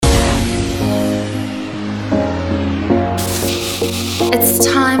It's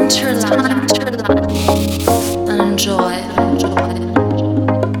time to relax and enjoy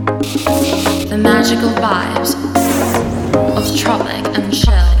the magical vibes of Tropic and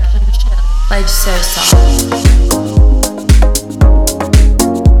Chill by Sosa.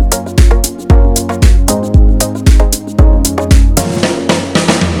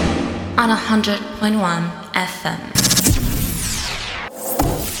 On 100.1 FM.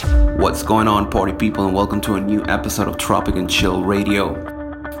 What's going on, party people, and welcome to a new episode of Tropic and Chill Radio.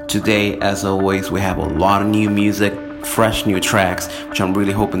 Today, as always, we have a lot of new music, fresh new tracks, which I'm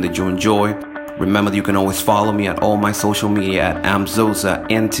really hoping that you enjoy. Remember that you can always follow me at all my social media at amzosa,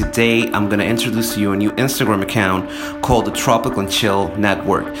 and today I'm going to introduce to you a new Instagram account called the Tropic and Chill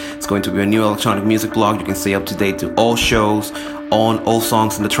Network. It's going to be a new electronic music blog. You can stay up to date to all shows, on all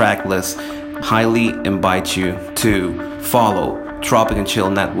songs in the track list. Highly invite you to follow Tropic and Chill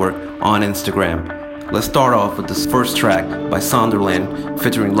Network on Instagram. Let's start off with this first track by Sunderland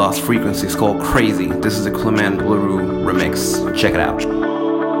featuring Lost Frequencies called Crazy. This is a Clement LaRue remix. Check it out.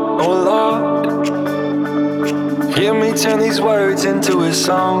 Oh Lord, hear me turn these words into a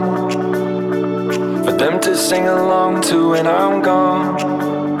song for them to sing along to when I'm gone,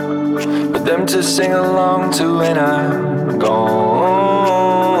 for them to sing along to when I'm gone.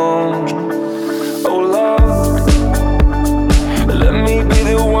 Oh Lord, let me be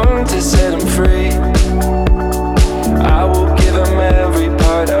the one to set them free. I will give them every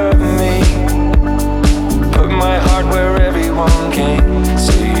part of me, put my heart where everyone can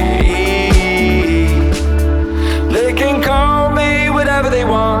see. They can call me whatever they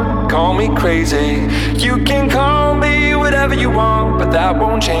want, call me crazy. You can call me whatever you want, but that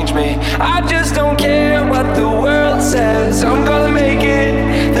won't change me. I just don't care what the world says, I'm gonna make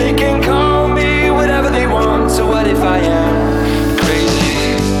it. They can call me whatever they want, so what if I am crazy?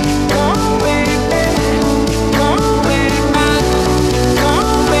 Call me, call me,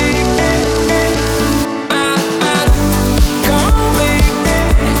 call me, call me, call me,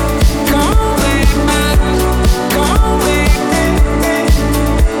 call me,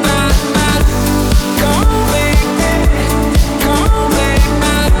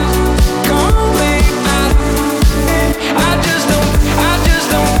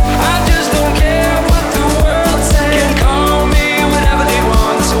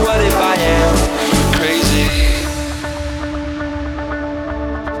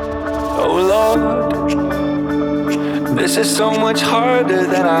 this is so much harder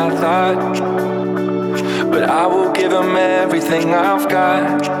than I thought, but I will give them everything I've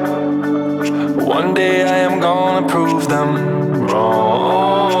got. One day I am gonna prove them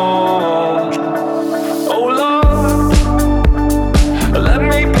wrong. Oh Lord, let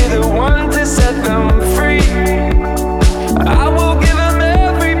me be the one to set them free. I will give them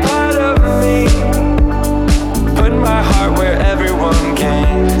every part of me, put my heart where everyone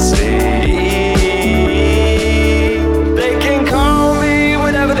can see.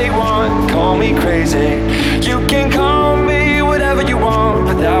 Call me crazy. You can call me whatever you want,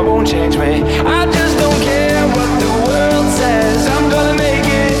 but that won't change me. I just don't care what the world says, I'm gonna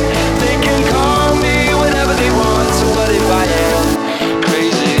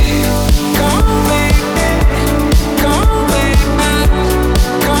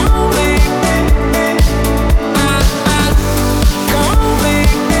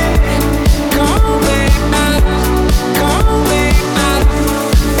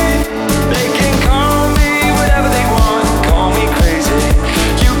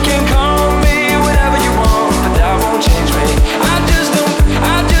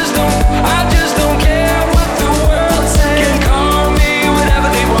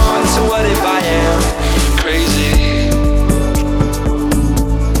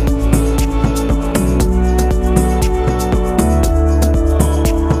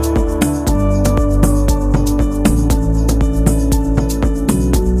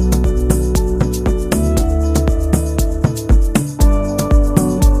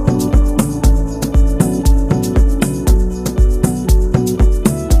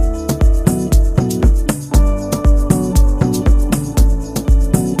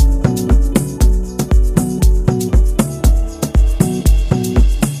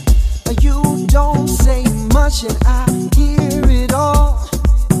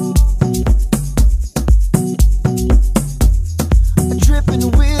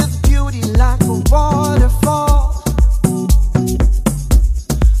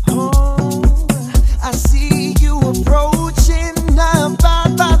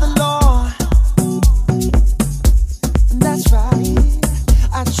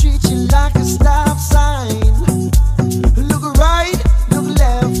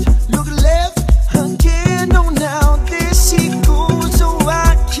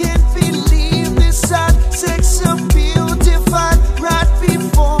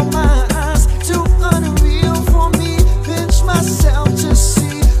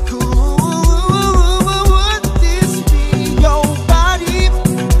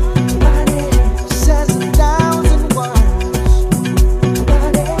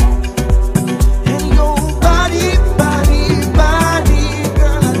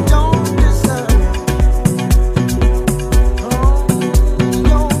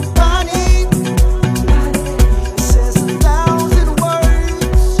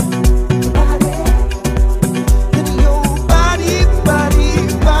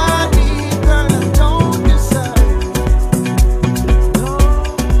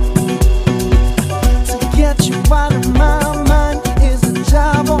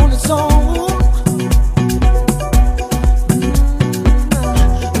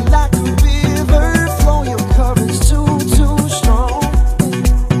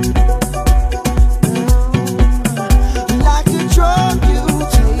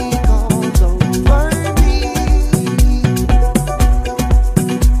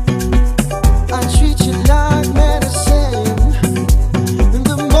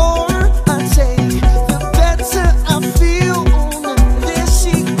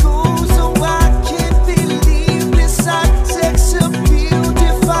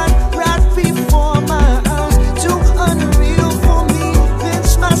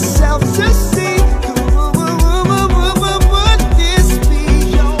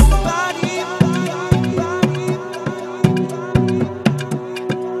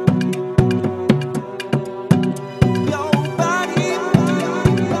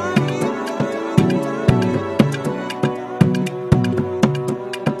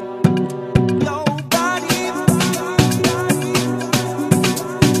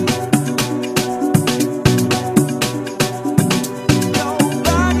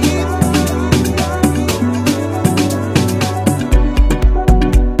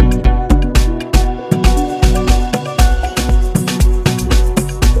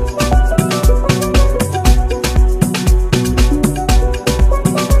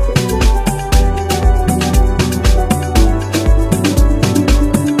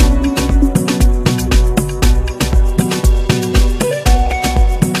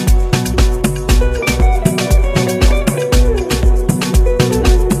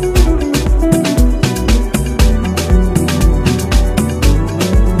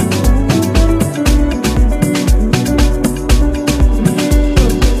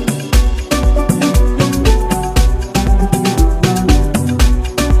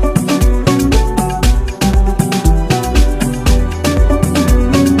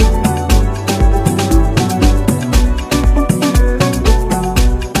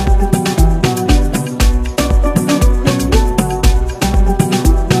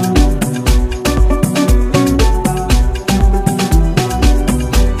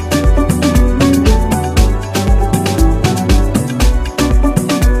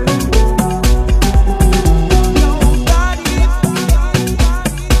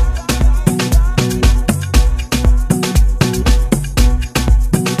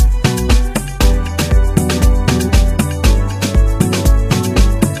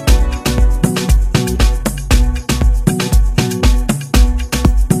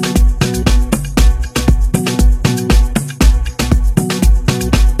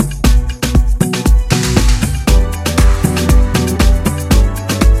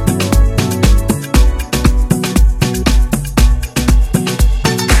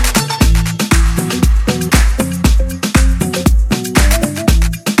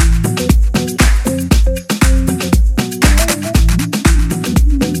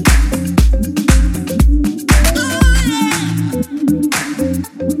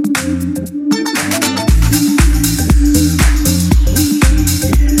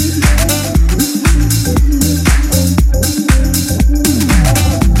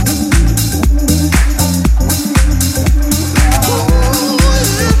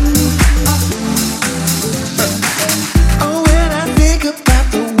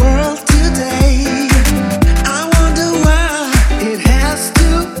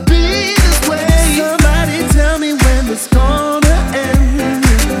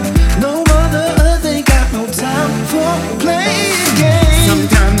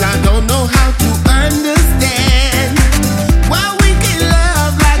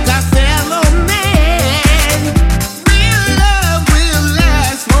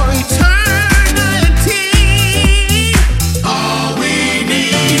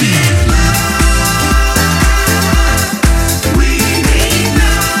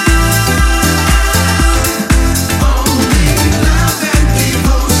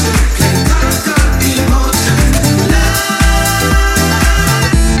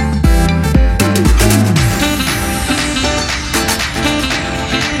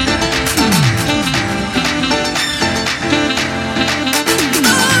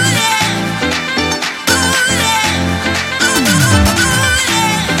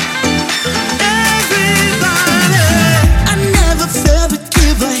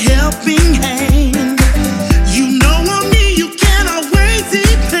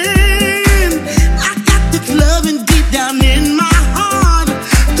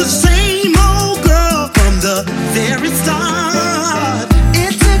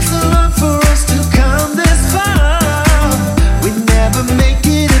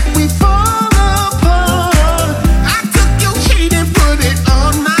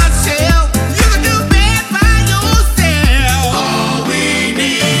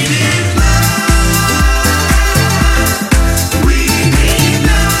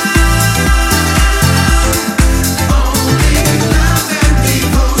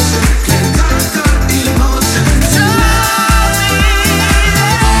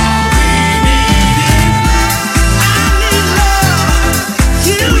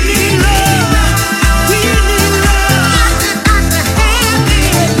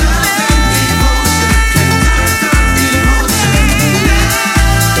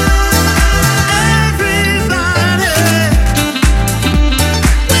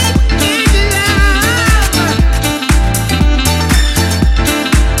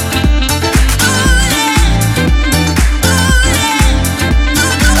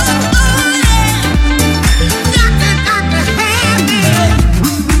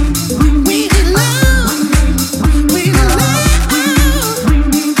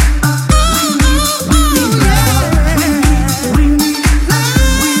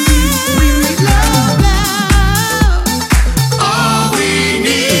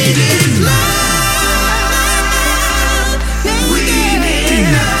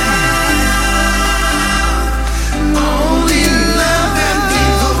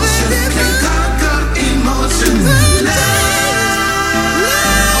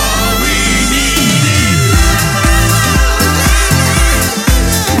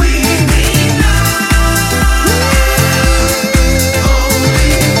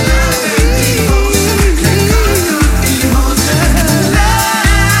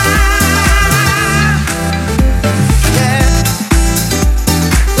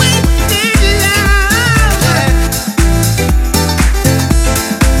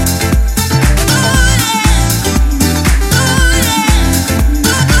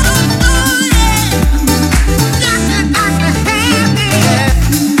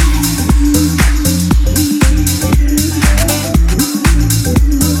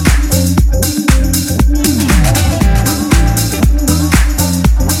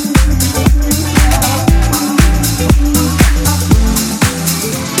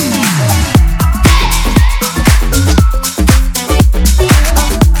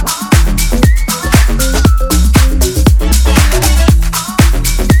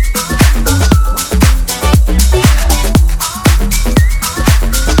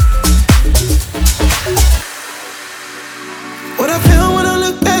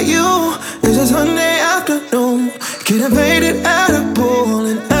Getting faded at a pool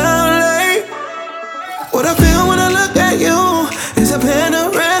in LA. What I feel when I look at you is a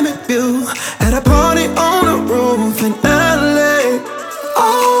panoramic view at a party on a roof in LA.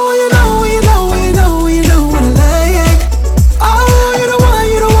 Oh, you know, you know, you know, you know what I like. Oh, you the one,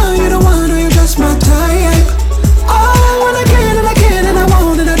 you the one, you the one, oh, you're just my type. Oh, when I can and I can and I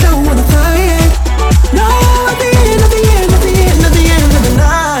won't and I don't wanna fight. No, at the end, at the end, at the end, at the end of the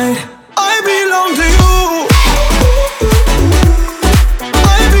night, I belong to you.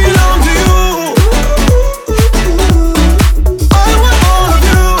 I belong to you. I want all of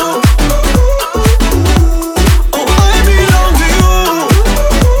you. Oh, I belong to you.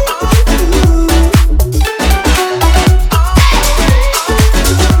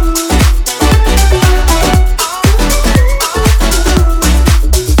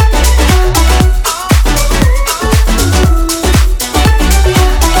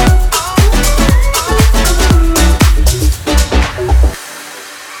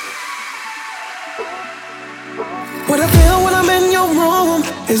 What I feel when I'm in your room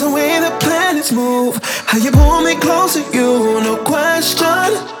is the way the planets move. How you pull me closer, you, no question.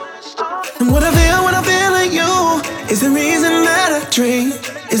 And what I feel when I feel like you is the reason that I dream,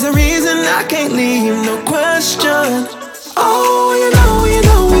 is the reason I can't leave, no question. Oh, you know, you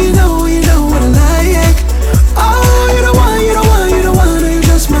know, you know, you know what I like. Oh, you the one, you the one, you the one, oh, you're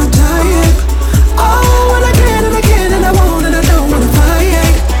just my type. Oh, when I can and I can and I won't and I don't wanna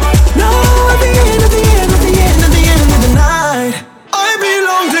fight. No, at the end, at the end, at the end, at the end of the night, I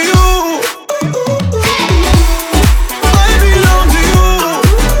belong to you. I belong to you.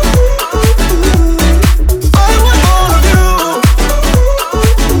 I want all of you.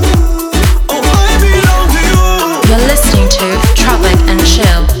 Oh, I belong to you. You're listening to Tropic and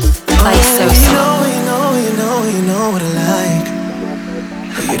Chill by Sosa. You know, you know, you know what I like.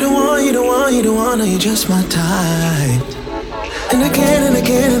 You the one, you the one, you the one, oh, you're just my type. And I can and I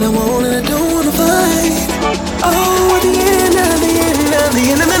can and I won't and I don't wanna fight. Oh, at the end, at the end, at the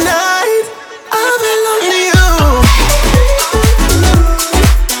end of the night, I belong to you.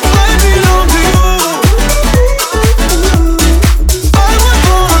 I belong to you. I want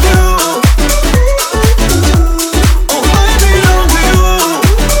all of you. Oh, I belong to you.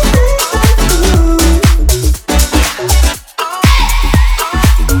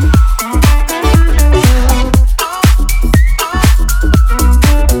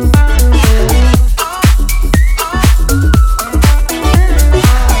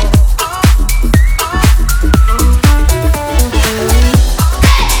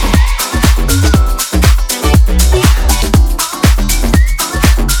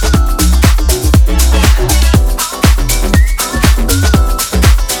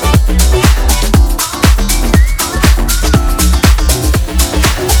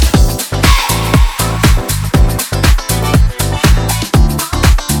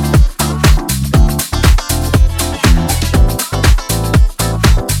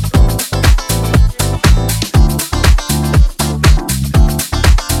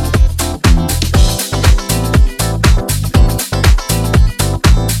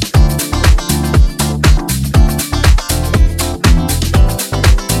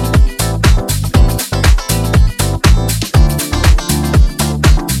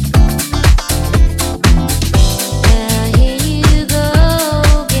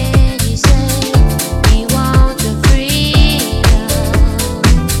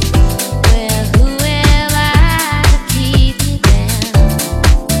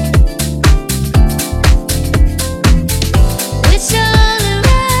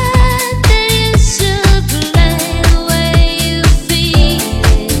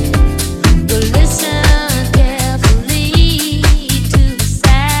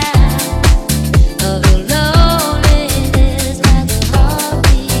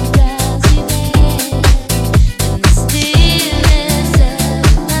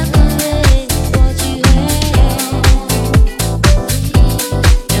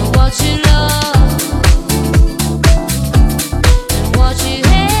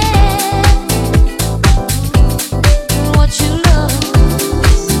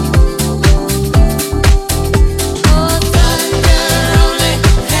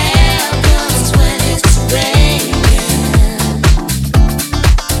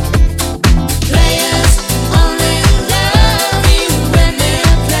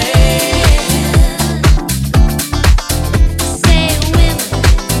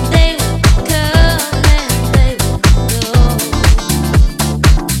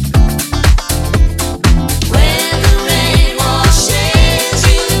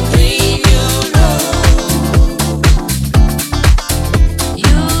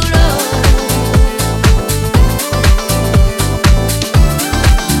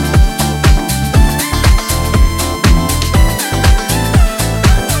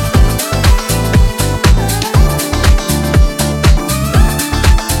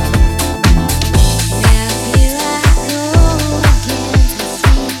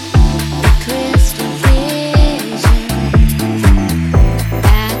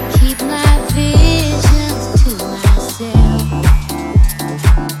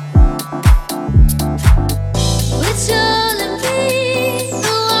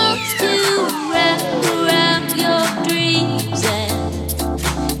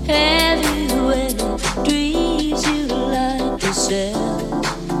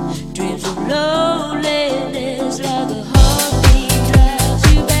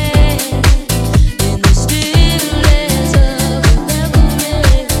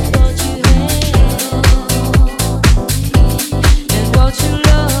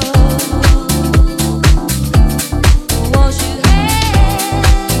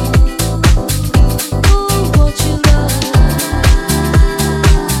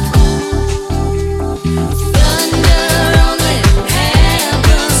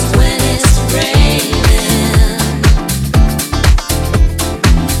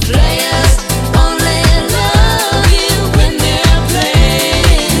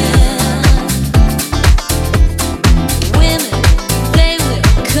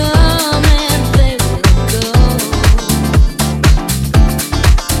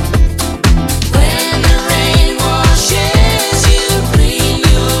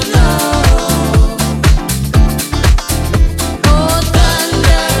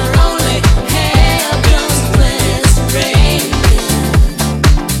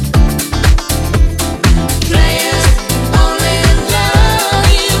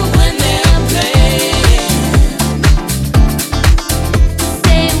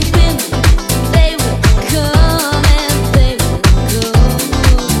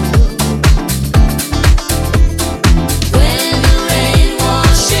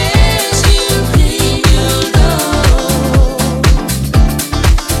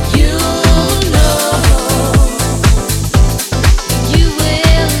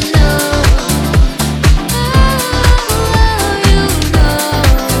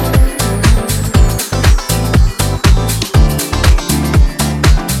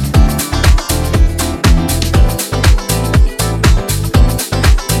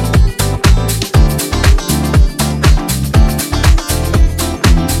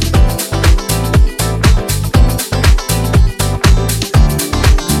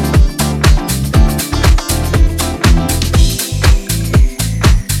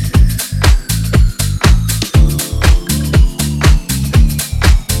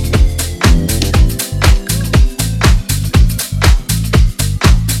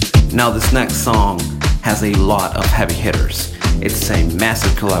 Now this next song has a lot of heavy hitters. It's a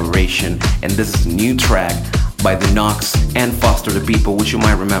massive collaboration, and this is a new track by The Knox and Foster the People, which you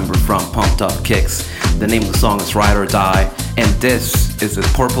might remember from Pumped Up Kicks. The name of the song is Ride or Die, and this is a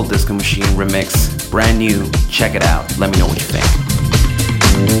Purple Disco Machine remix, brand new. Check it out. Let me know what you think.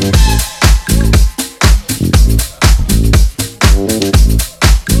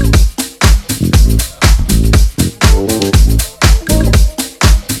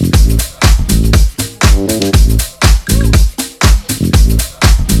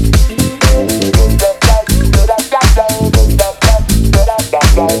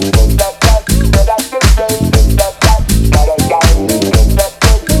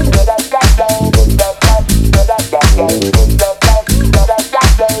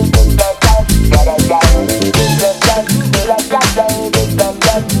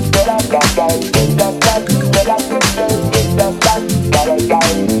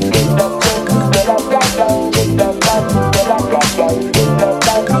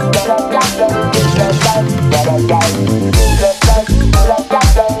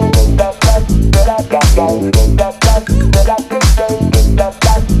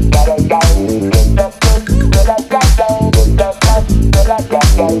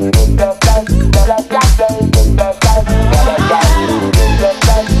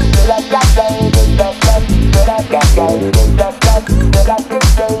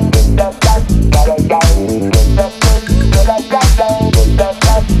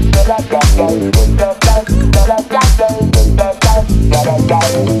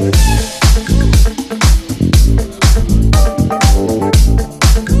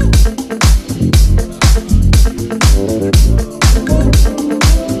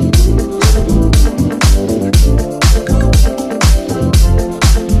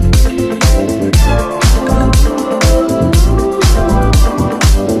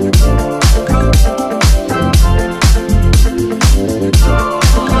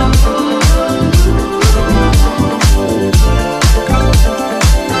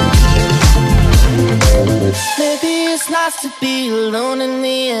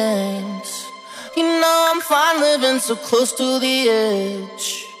 So close to the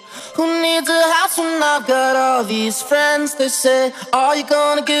edge. Who needs a house when I've got all these friends? They say, are you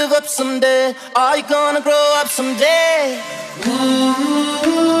gonna give up someday? Are you gonna grow up someday? Ooh,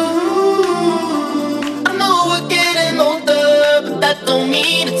 I know we're getting older, but that don't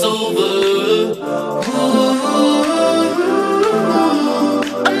mean it's over. Ooh,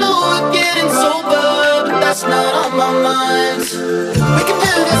 I know we're getting sober, but that's not on my mind. We can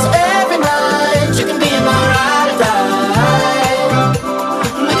do this every night. You can be my ride.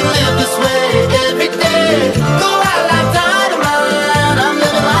 Every day, go out like dynamite. I'm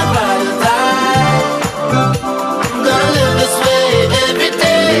living like ride or die. I'm gonna live this way every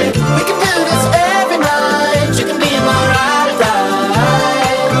day. We can do this every night. You can be my ride or die.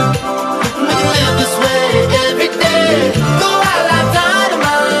 We can live this way every day. Go out like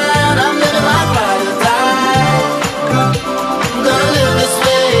dynamite. I'm living like ride or die.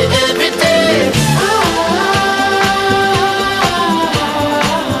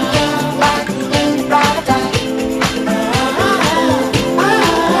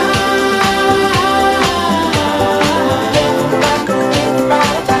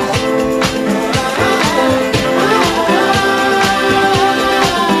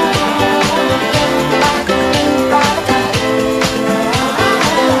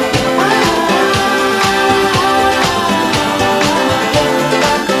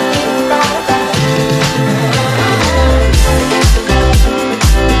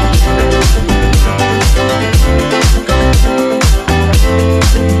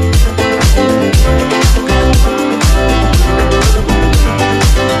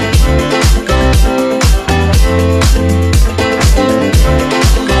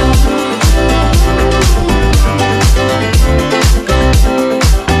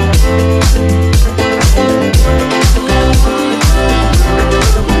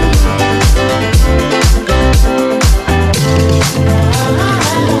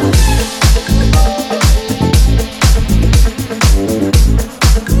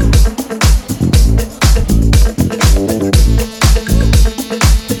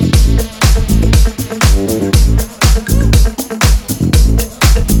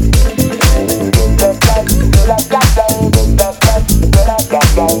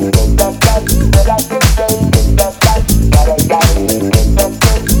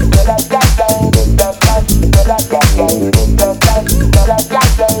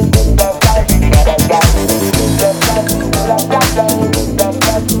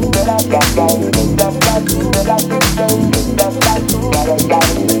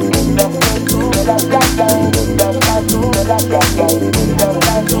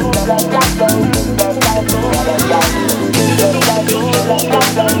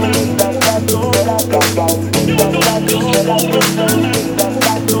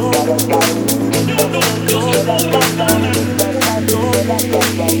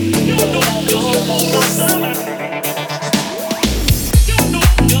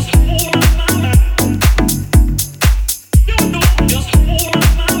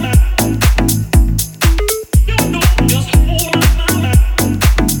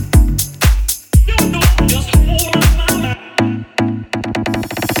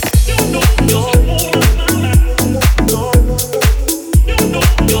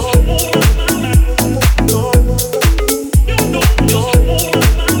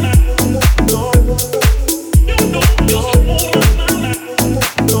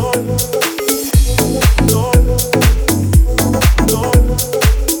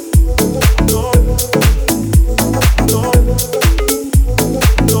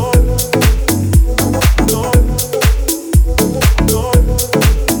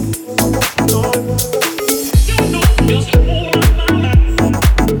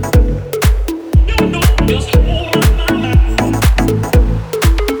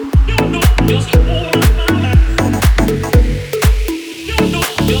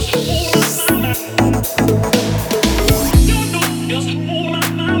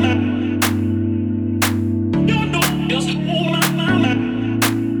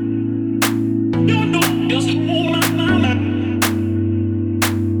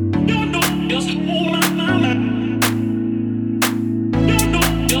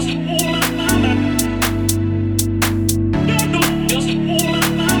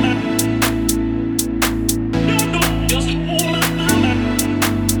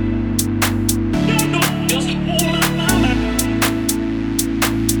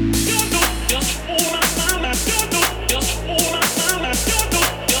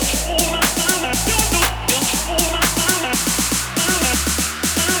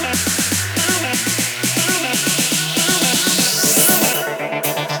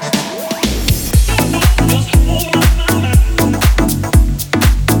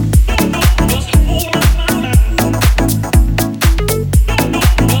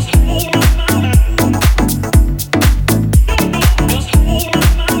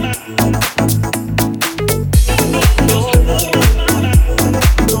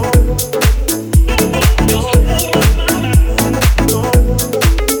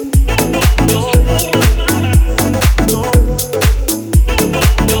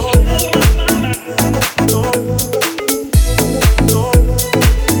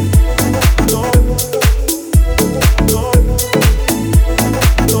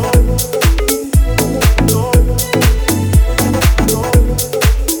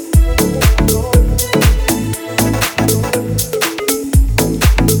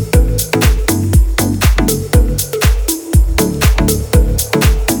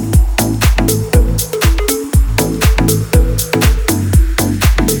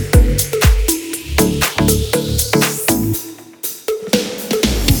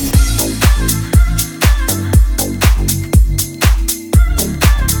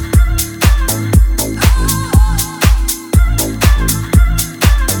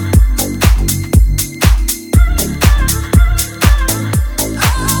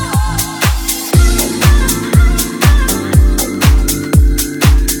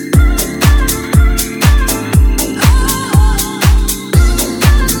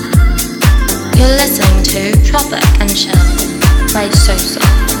 You're listening to Tropic and Chill by Sosa.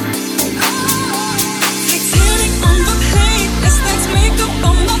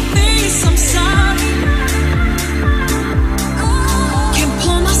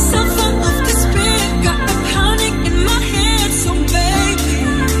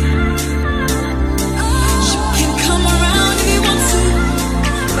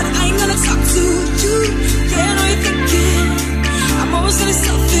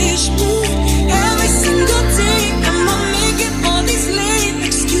 Selfish move every single day. Am I making all these lame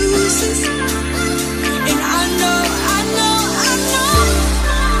excuses? And I know.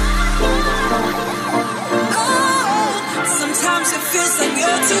 Oh, sometimes it feels like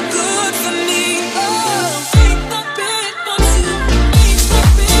you're too good for me. Oh, make the bed want to, make the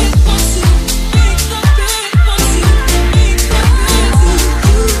bed want to, make the bed want to, make the bed to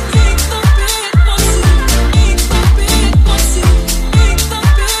you, make the bed want to, make the bed want to, make the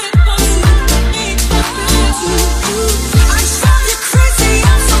bed want to, make the bed to you. I drive you crazy,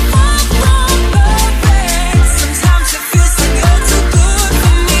 I'm so far from perfect. Sometimes it feels like you're too good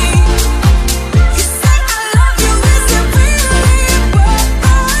for me. You say I love you, is it really worth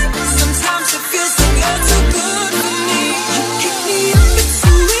it? Sometimes it feels like you're too good for me. You pick me up at 2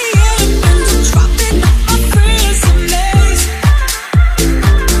 a.m. and I'm dropping off my friends' amaze.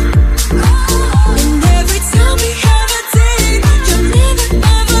 And every time we have a date, you're never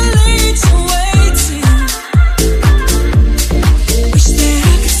ever late to waiting. Wish that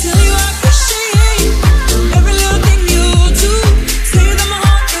I could tell you I appreciate every little thing you do. Say that my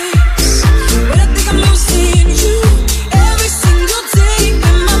heart aches, but I think I'm losing you every single day.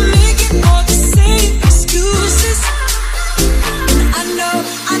 Am I making all the same excuses? And I know.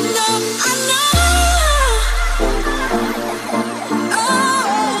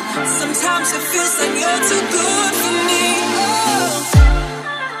 Oh, sometimes it feels like you're too good for me.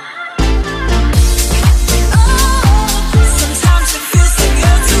 Sometimes it feels like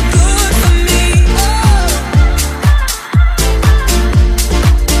you're too good for me. You're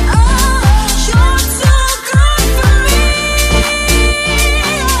too good for me.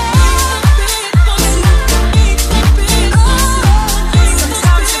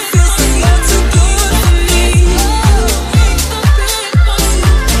 Sometimes it feels like you're too good for me.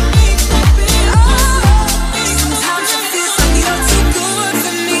 Sometimes it feels like you're too good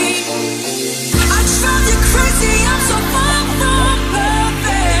for me. I drive you crazy, I'm so far from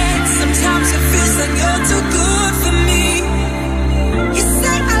perfect. Sometimes it feels like you're too good for me. You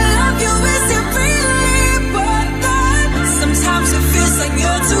say I love you, is it really worth it? Sometimes it feels like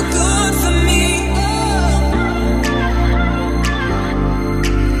you're too good for me.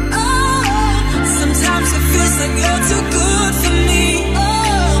 Sometimes it feels like you're too good for me.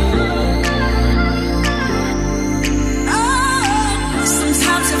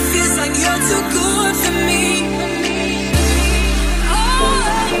 Sometimes it feels like you're too good for me.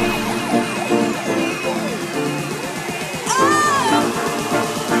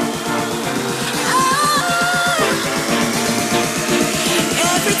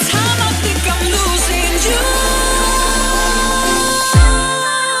 Every time I think I'm losing you.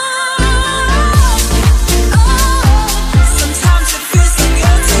 Sometimes it feels like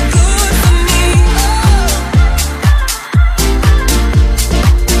you're too good for me.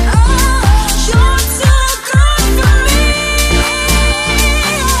 You're too good for me.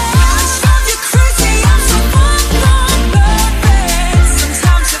 I drive you crazy, I'm so far from perfect.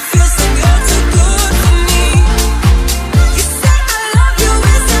 Sometimes it feels like you're too good for me. You say I love you,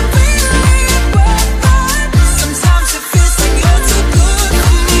 is it really worth it? Sometimes it feels like you're too good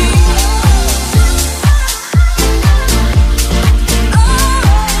for me.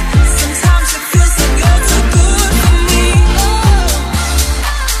 Sometimes it feels like you're too good for me.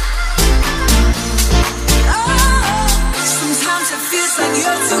 Sometimes it feels like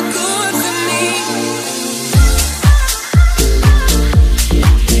you're too good for me.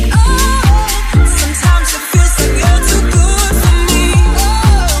 Sometimes it feels like you're too good for me.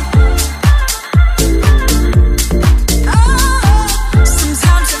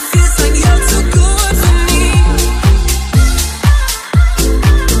 Sometimes it feels like you're too good for me.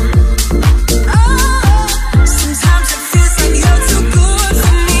 Sometimes it feels like you're too good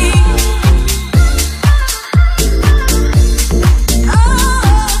for me.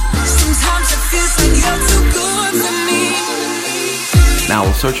 Sometimes it feels like you're too good for me. Now,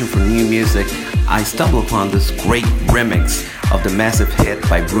 while searching for new music, I stumbled upon this great remix of the massive hit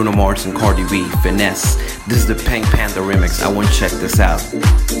by Bruno Mars and Cardi B, Finesse. This is the Pink Panda remix. I want to check this out.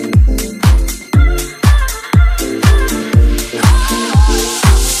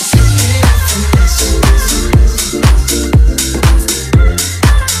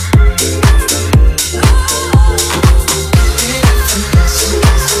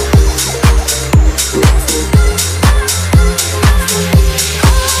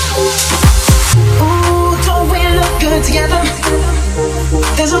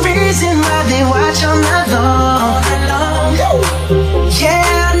 There's a reason why they watch all night long. Yeah,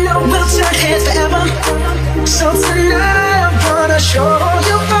 I know we'll turn heads forever. So tonight I'm gonna show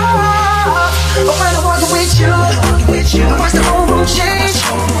you off. Oh, when I walk with you, I watch the whole room change.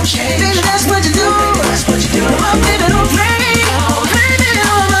 Baby, that's what you do. Oh, baby, don't play. Blame it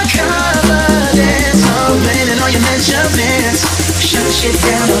on my confidence. Oh, blame it on your measurements. Shut the shit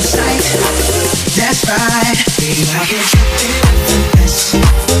down on sight. That's right. Baby, I can trip in this.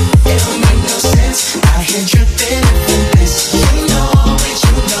 It don't make no sense. I can trip in this. You know it,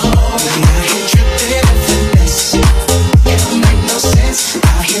 you know. Baby, I can trip in this. It don't make no sense. I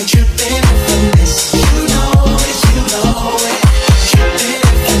can trip in this. You know it, you know it. Trip in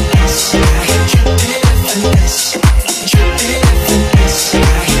this. I can trip in this. Trip in this. I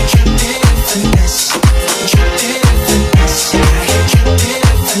can trip in this. Trip in this. I can trip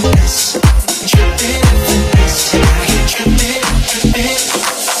in this. Trip in this. I can trip in.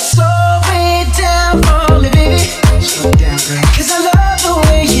 Slow it down for me, baby. Slow down, girl. 'Cause I love the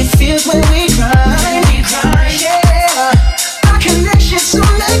way it feels when we cry. Yeah. Our connection's so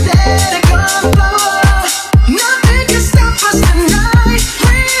magnetic on the floor. Nothing can stop us tonight.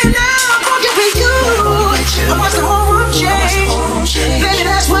 We're now walking with you. I watch the whole world change. Baby,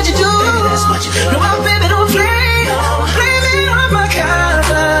 that's what you do. No, baby, don't play. Blame it on my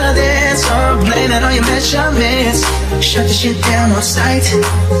confidence. Or blame it on your measurements. Shut the shit down on sight.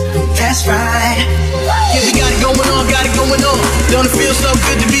 That's right. Yeah, we got it going on, got it going on. Don't it feel so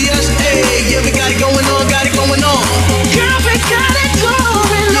good to be us? Hey, yeah, we got it going on, got it going on. Girl, we got it going on.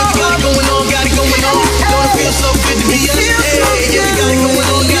 Yeah, we got it going on, got it going on. Don't it feel so good to be us? Hey, yeah, we got it going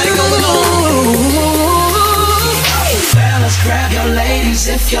on, got it going on. Fellas, grab your ladies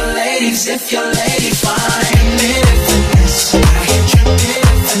if your lady fine. Finesse, I can trip in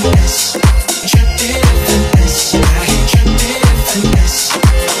finesse. Trip in finesse, I can trip in finesse.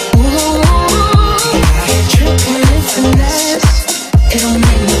 Ooh, I can trip in finesse. It don't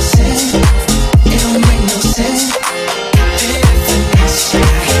make no sense. It don't make no sense. Trip in finesse, I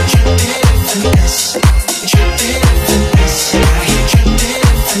can trip in finesse. Trip in finesse, I can trip in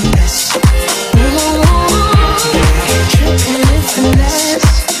finesse. Ooh, I can trip in finesse.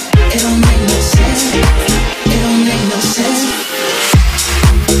 It don't make no sense. It don't make no sense.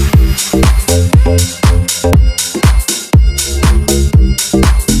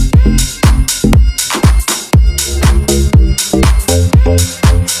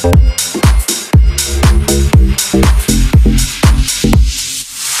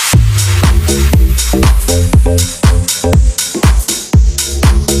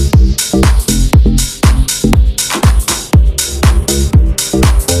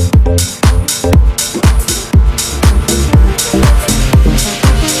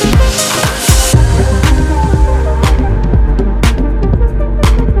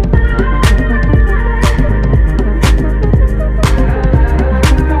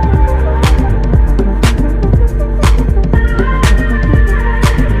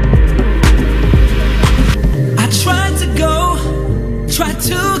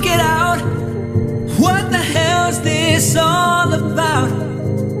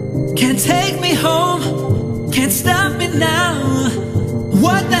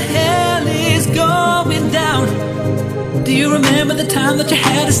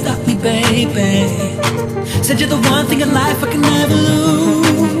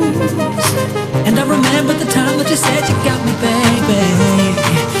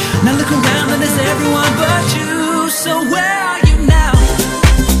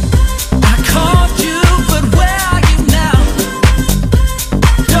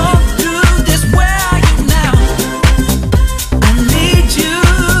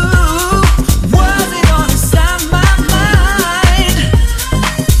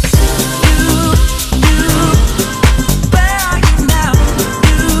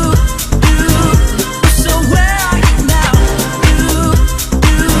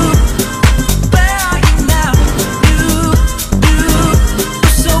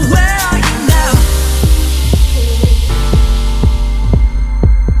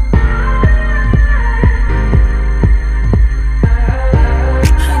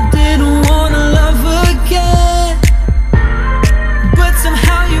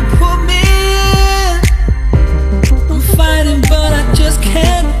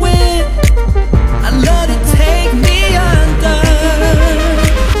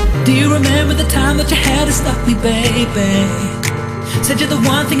 Said you're the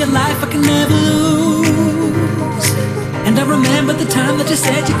one thing in life I can never lose. And I remember the time that you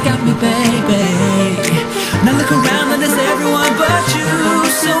said you got me, baby. Now look around and there's everyone but you.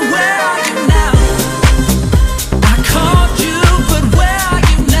 So where are you now? I called you, but where are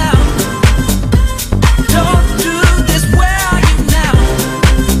you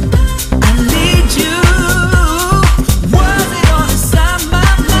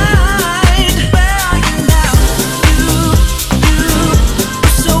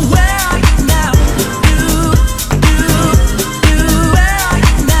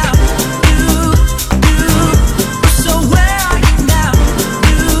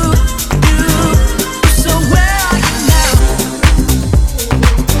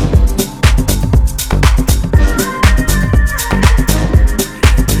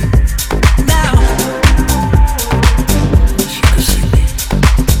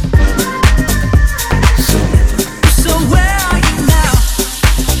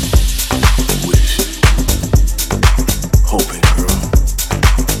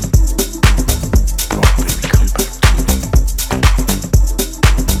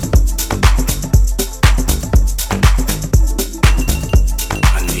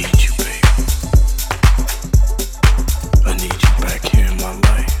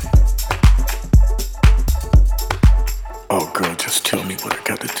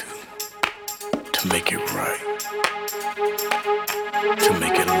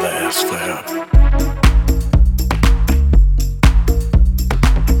it lasts forever.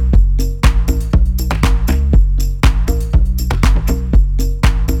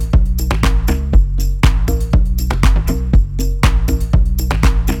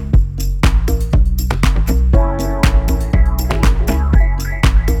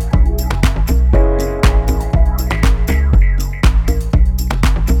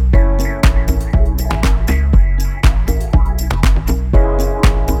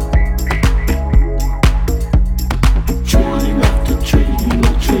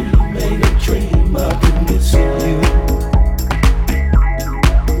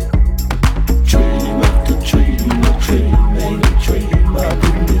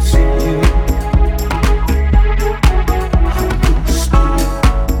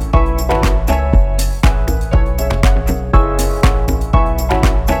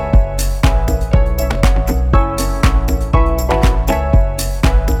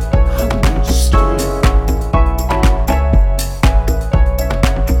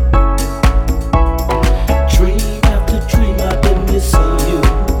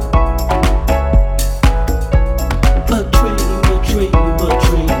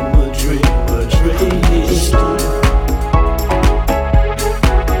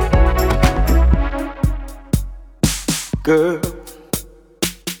 Girl,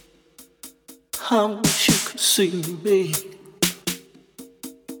 I wish you could see me.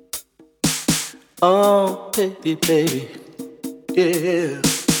 Oh, baby, baby, yeah.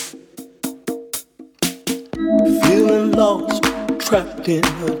 Feeling lost, trapped in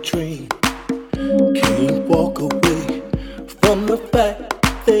a dream. Can't walk away from the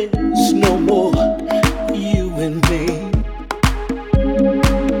fact there's no more you and me.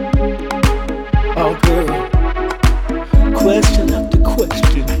 Oh, girl. Question after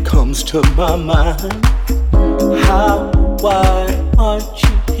question comes to my mind. How, why aren't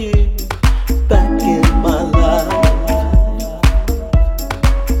you here back in my life?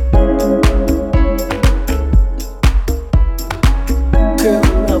 Girl,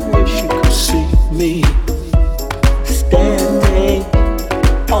 I wish you could see me standing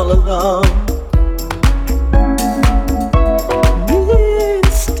all alone.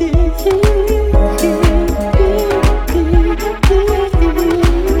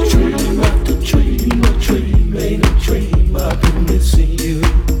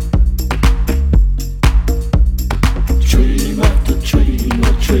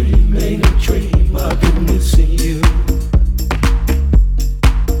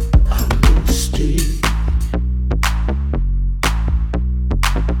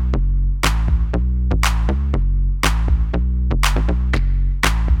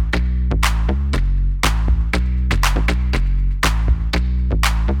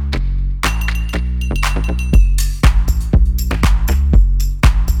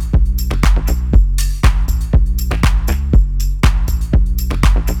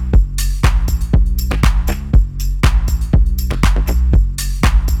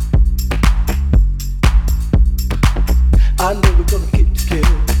 I know we're gonna get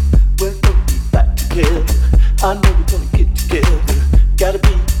together. We're gonna be back together. I know we're gonna get together. Gotta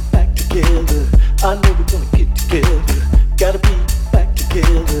be back together. I know we're gonna get together. Gotta be back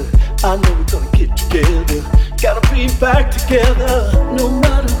together. I know we're gonna get together. Gotta be back together. No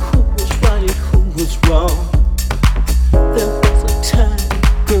matter who was right, who was wrong. There was a time,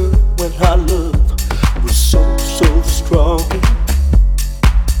 girl, when our love was so, so strong.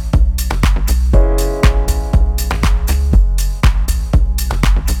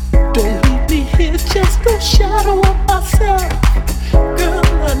 Don't leave me here, just a shadow of myself. Girl,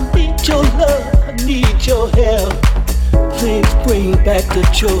 I need your love, I need your help. Please bring back the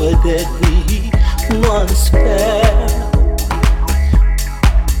joy that we once felt.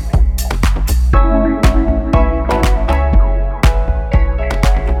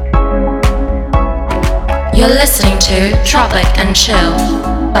 You're listening to Tropic and Chill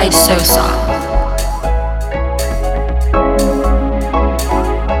by Sosa.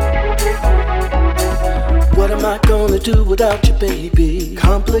 What am I gonna do without you, baby?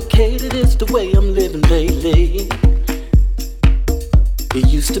 Complicated is the way I'm living lately. It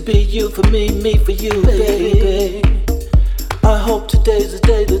used to be you for me, me for you, baby. I hope today's the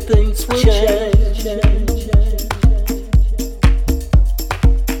day that things will change.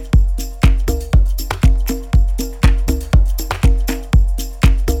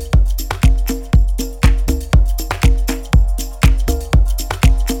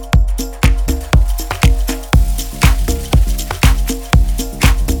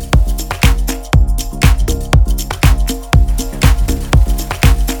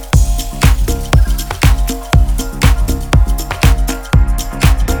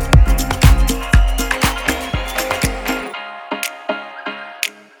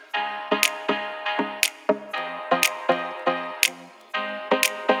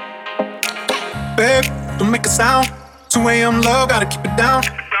 2 a.m. love, gotta keep it down.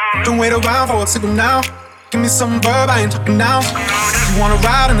 Don't wait around for a signal now. Give me some verb, I ain't talking now. You wanna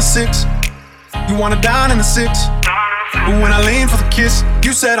ride in the 6, you wanna dine in the 6. But when I lean for the kiss,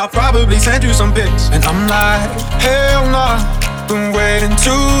 you said I'll probably send you some pics. And I'm like, hell nah, been waiting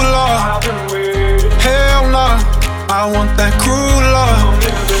too long. Hell nah, I want that cruel love.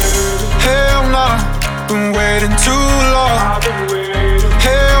 Hell nah, been waiting too long.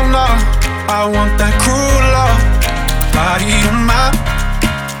 Hell nah, I want that cruel love. Body of mine,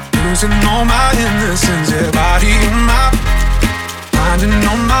 losing all my innocence. Yeah, body of mine, finding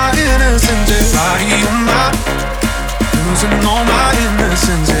all my innocence. Yeah, body of mine, losing all my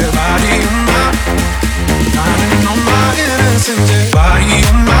innocence. Yeah, body of mine, finding all my innocence. Yeah, body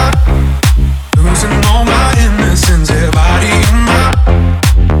of mine, losing all my innocence. Yeah, body of mine,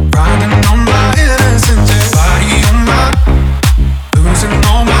 finding all my innocence. Yeah, body of mine, losing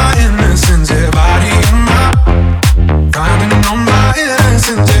all my innocence. Yeah, body of mine, finding all my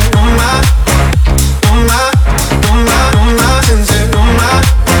innocence. Yeah, all my, all my, all my, all my sins. Yeah, all my,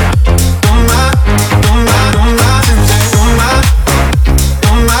 all my, all my, all my sins. Yeah, all my,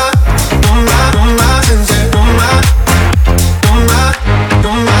 all my, all my, all my sins. Yeah, all my, all my,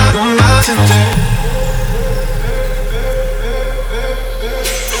 all my, all my sins. Yeah.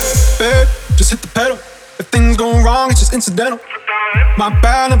 Babe, just hit the pedal. If things go wrong, it's just incidental. My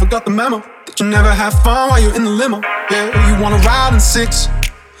bad, never got the memo that you never have fun while you're in the limo. Yeah, you wanna ride in the 6,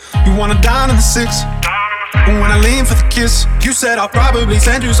 you wanna dine in the 6. But when I lean for the kiss, you said I'll probably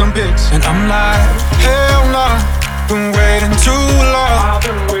send you some pics. And I'm like, hell nah, been waiting too long.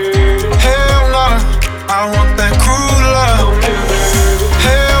 Hell nah, I want that cruel love.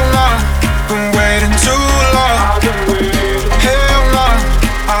 Hell nah, been waiting too long. Hell nah,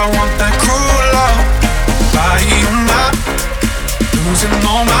 I want that cruel love. Body of mine, losing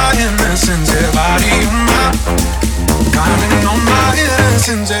all my innocence. Yeah, body of mine, finding all my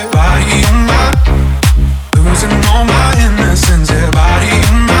innocence. Yeah, body of mine, losing all my innocence. Yeah, body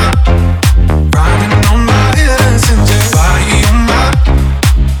of mine, finding all my innocence. Yeah, body of mine,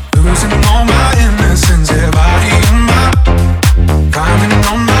 losing all my innocence. Yeah, body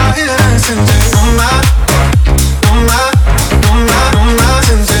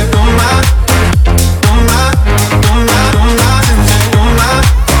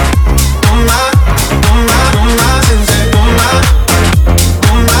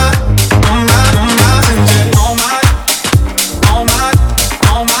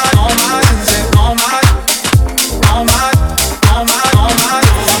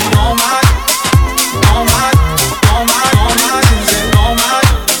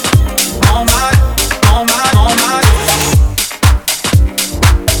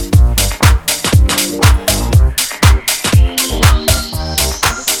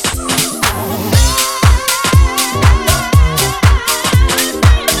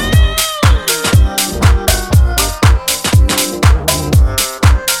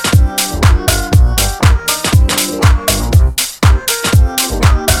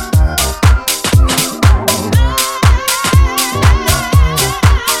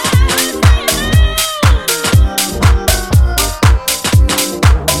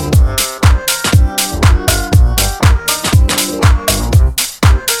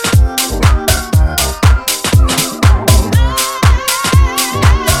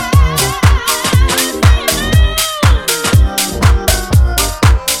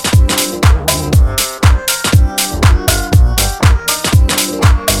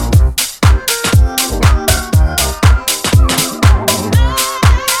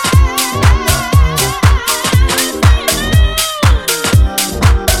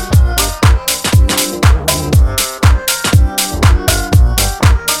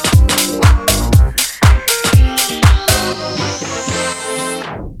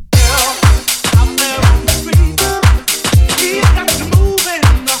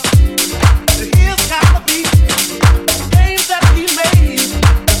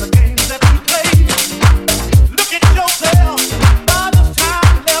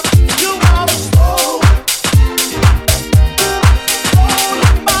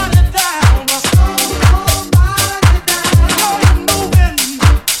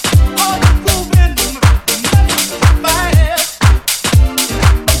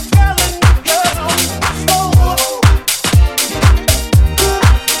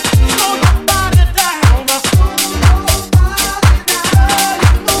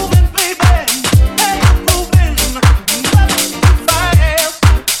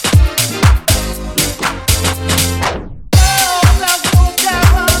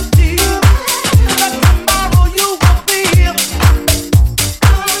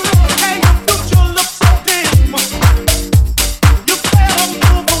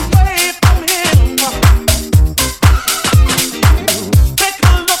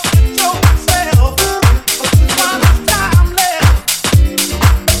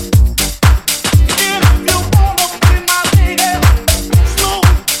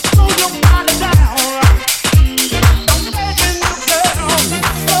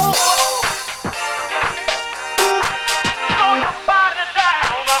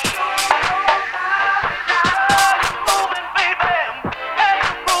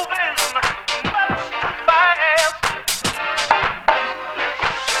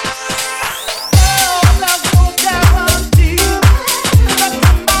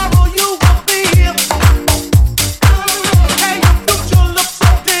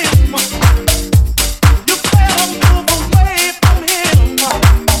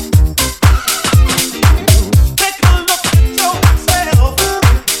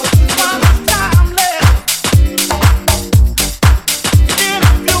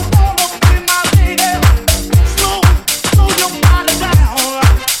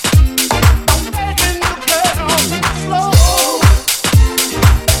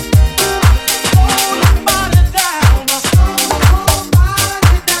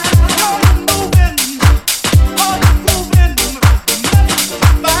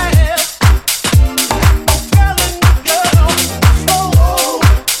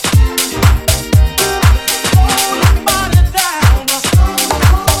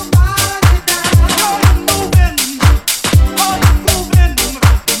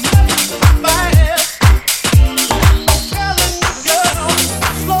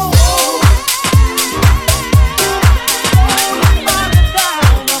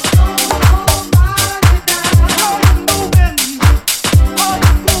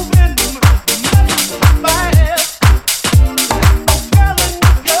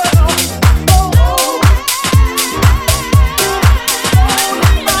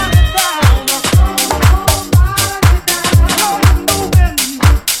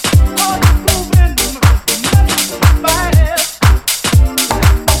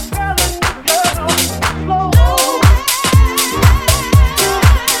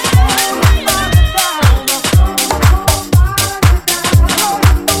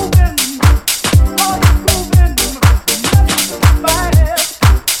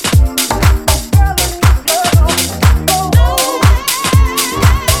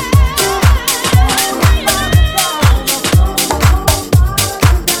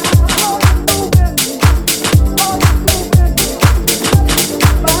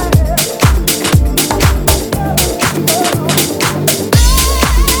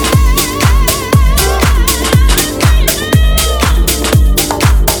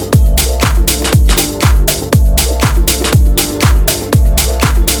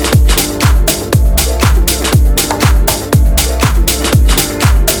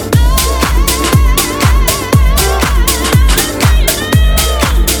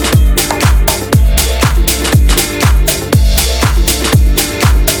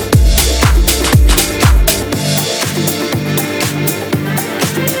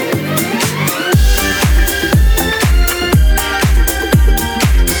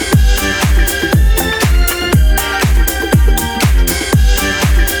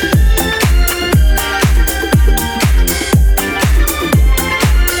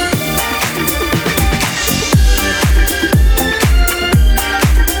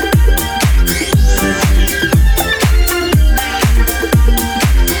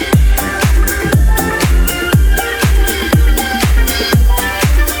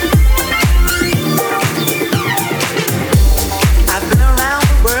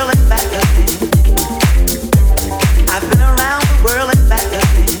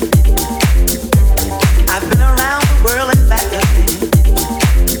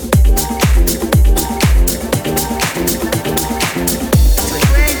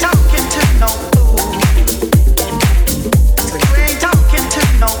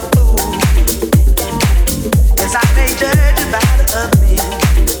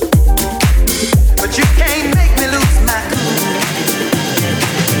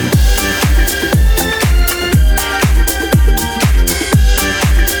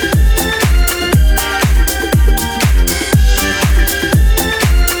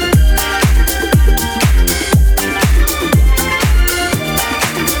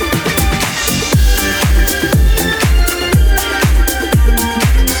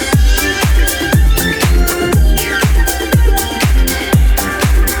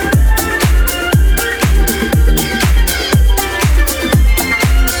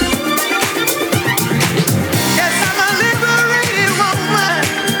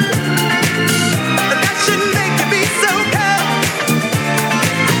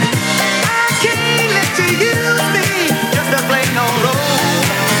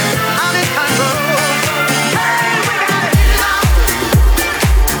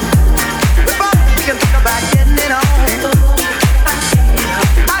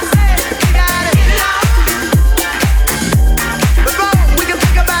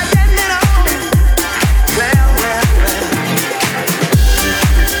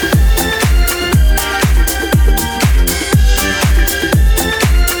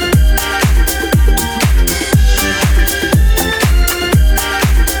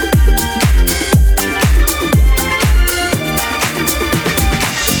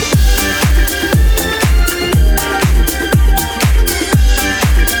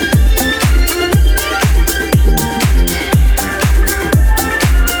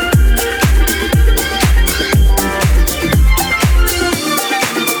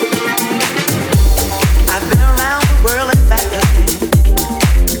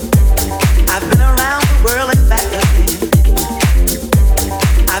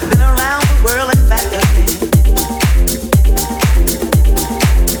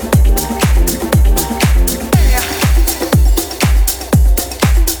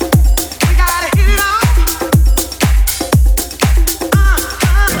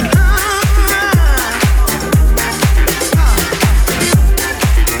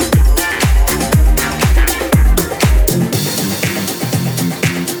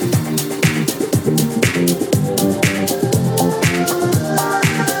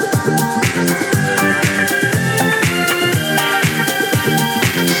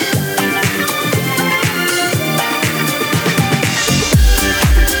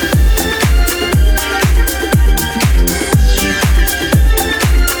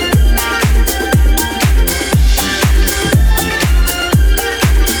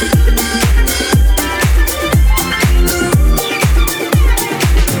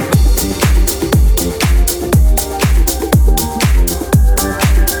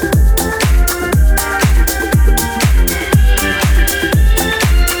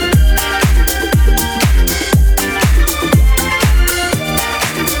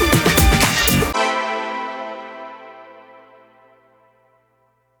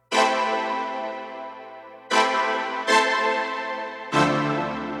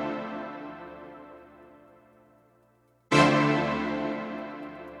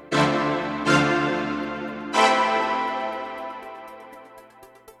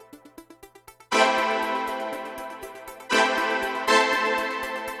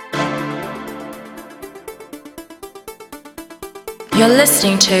You're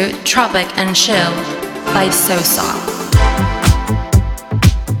listening to Tropic and Chill by Sosa.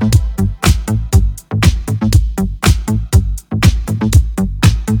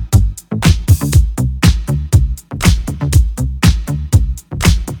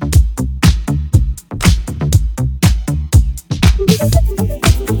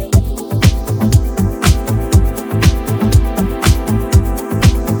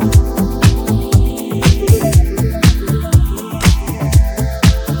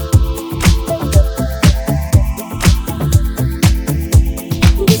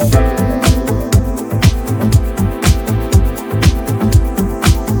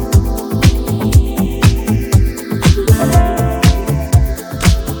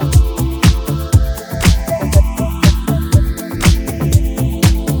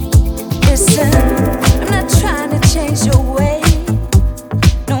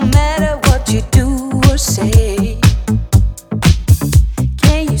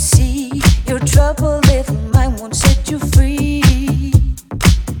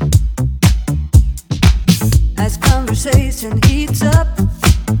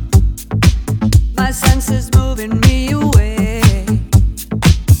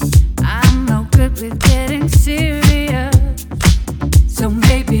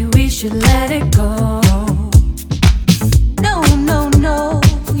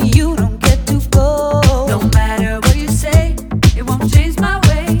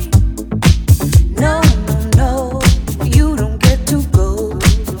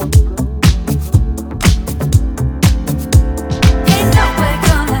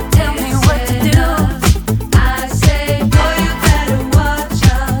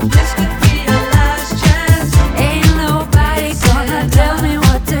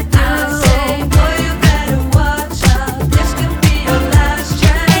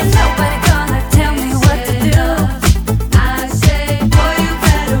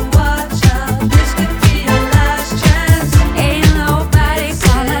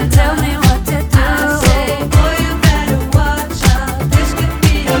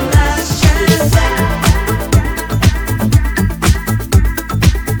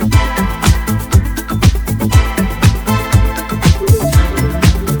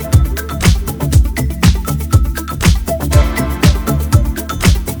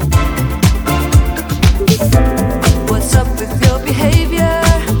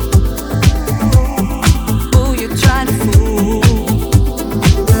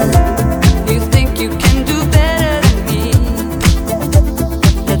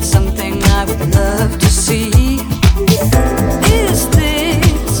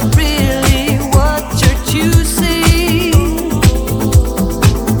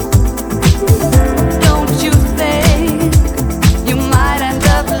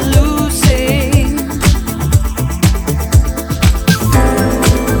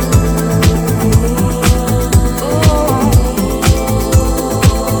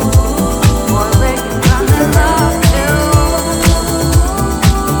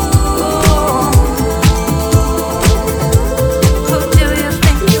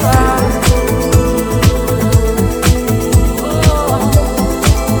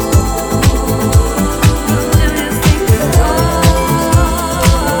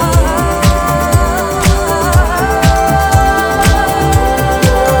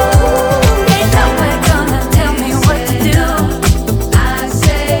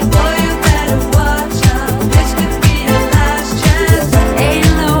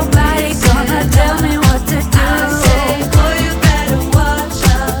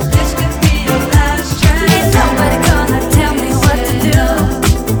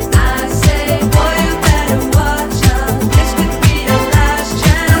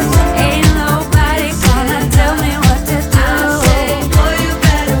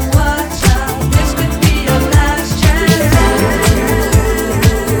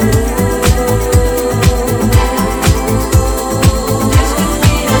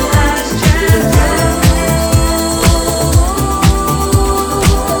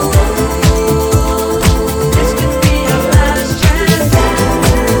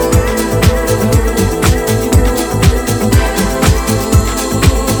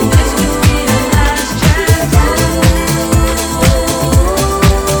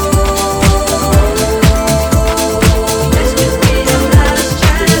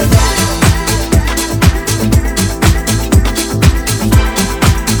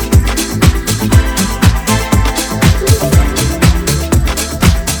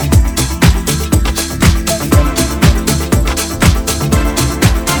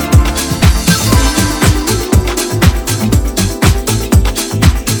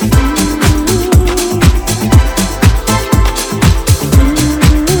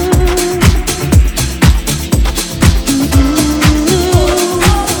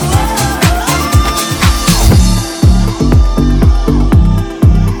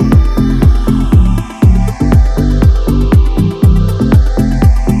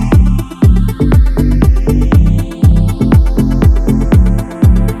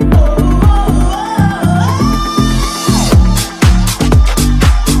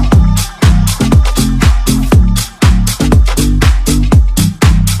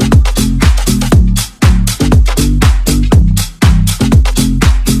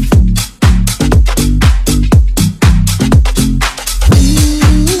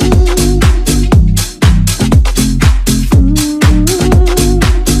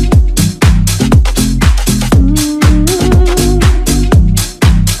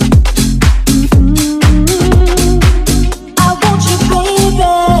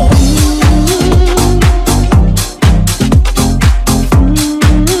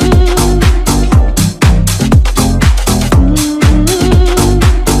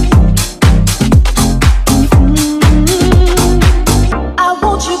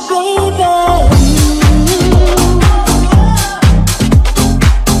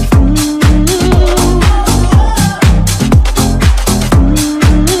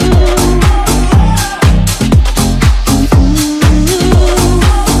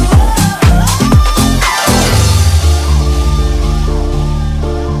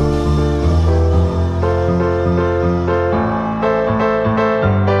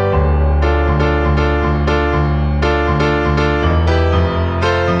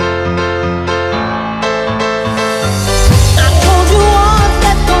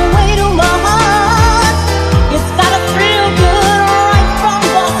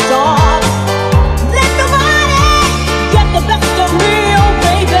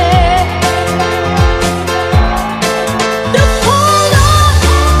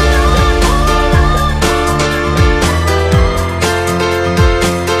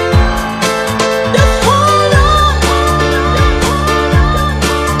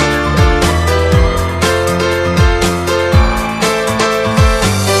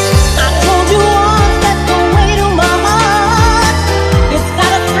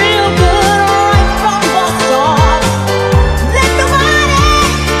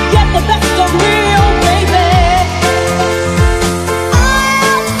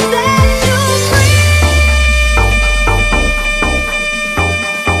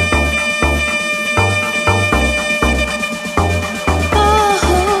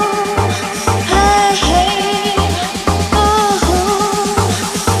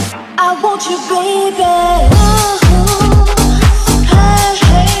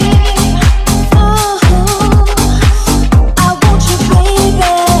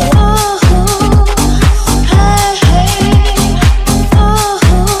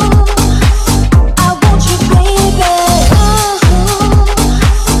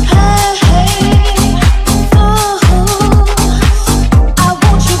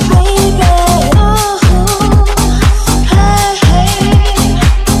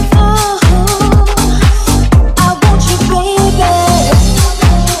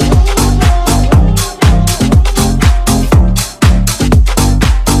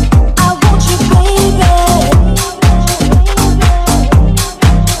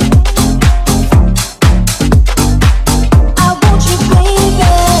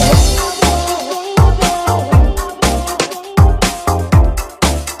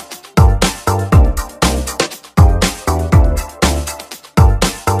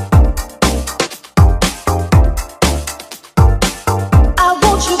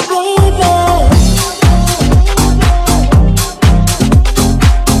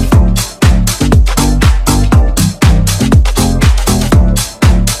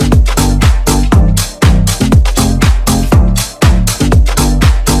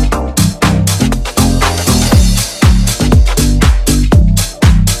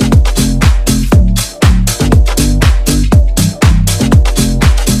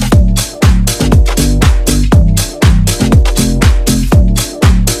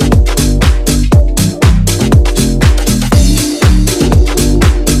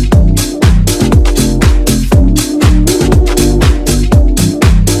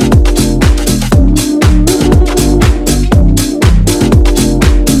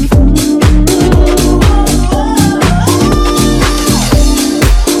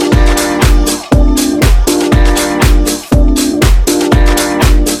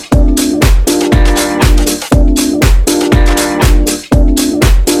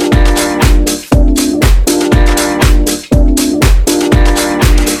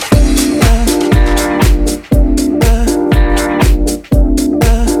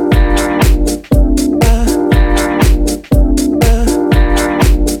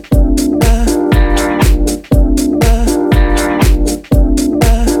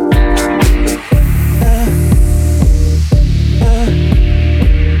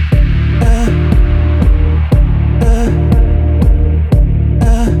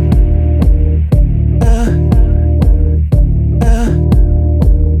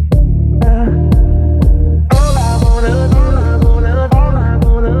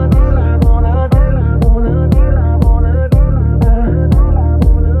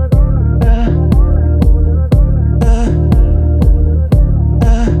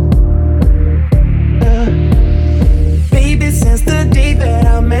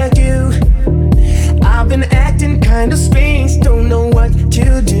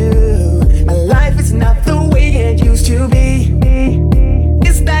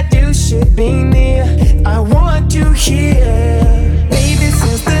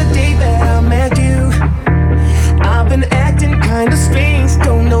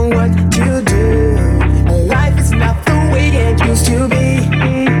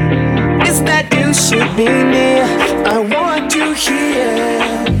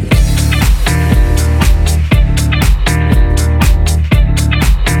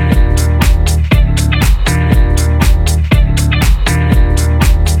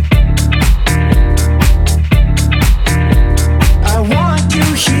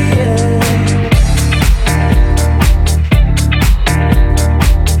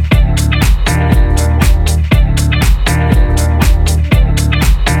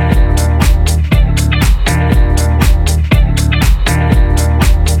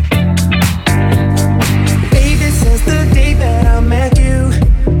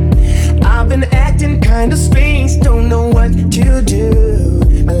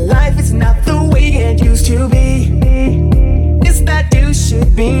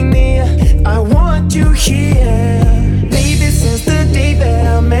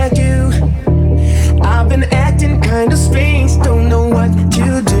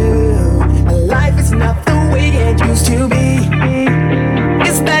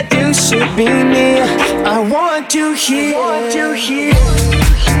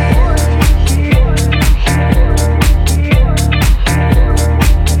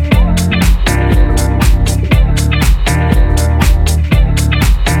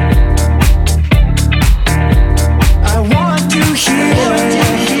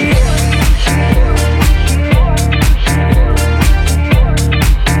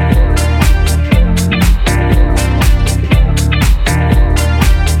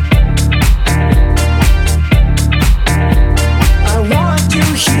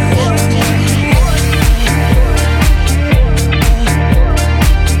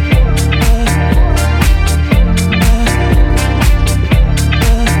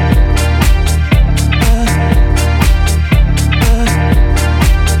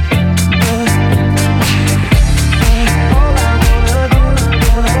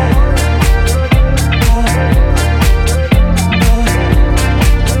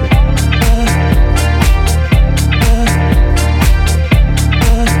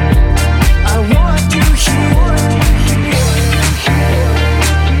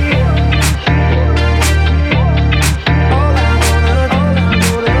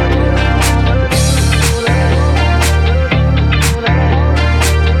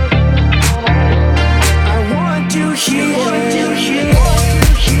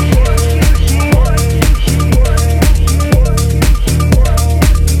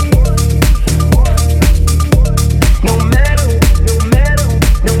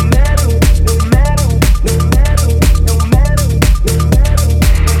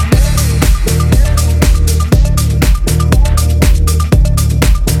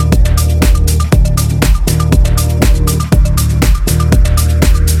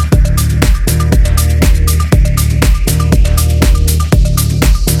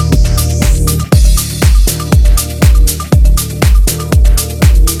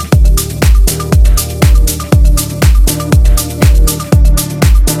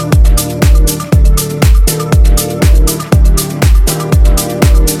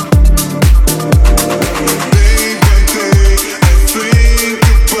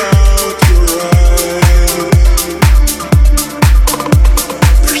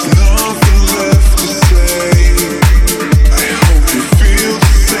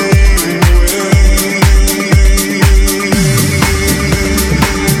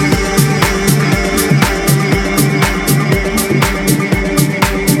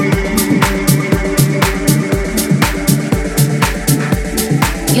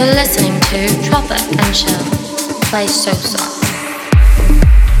 Tropic and Chill by Sosa.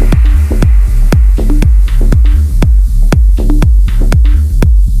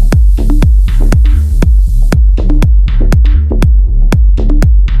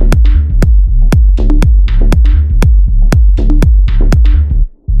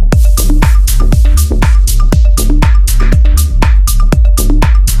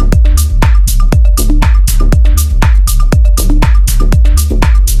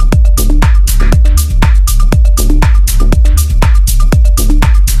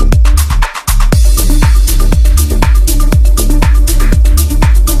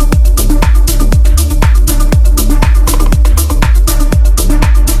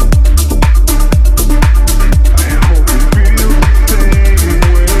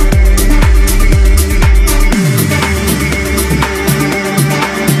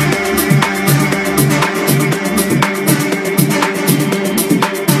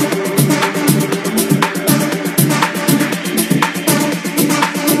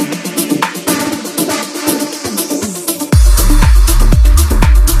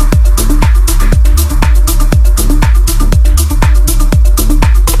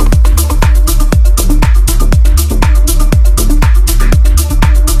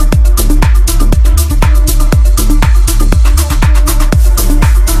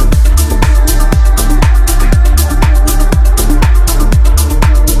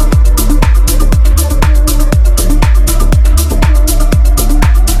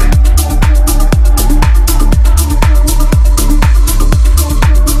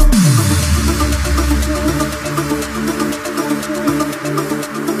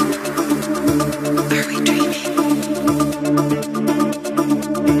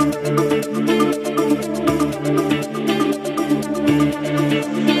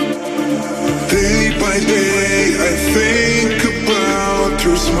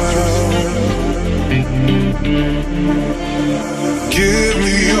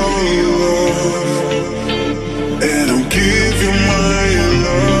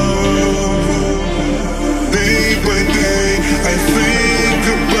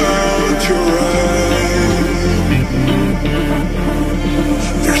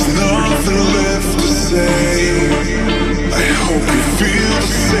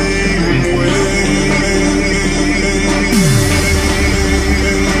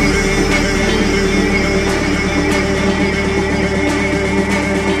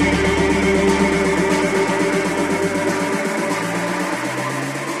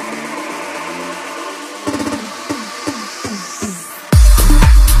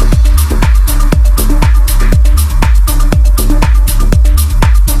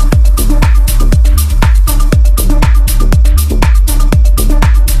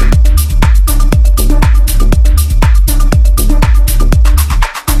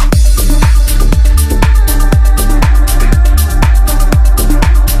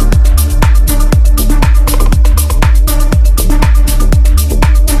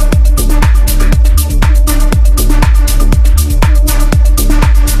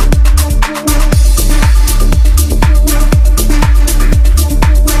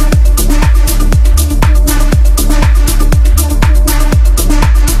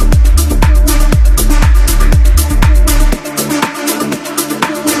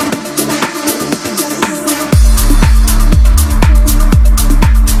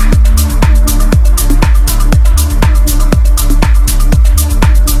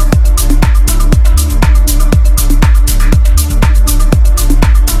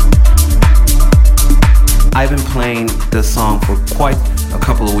 This song for quite a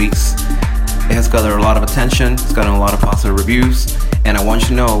couple of weeks. It has gotten a lot of attention, it's gotten a lot of positive reviews, and I want you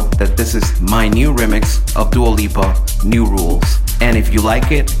to know that this is my new remix of Dua Lipa, New Rules. And if you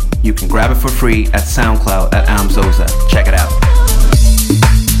like it, you can grab it for free at SoundCloud at Amzosa. Check it out.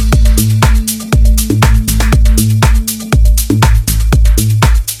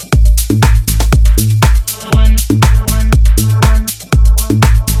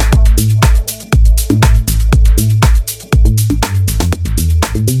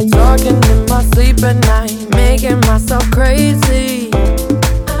 Talking in my sleep at night, making myself crazy.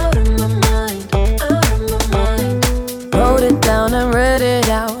 Out of my mind, out of my mind. Wrote it down and read it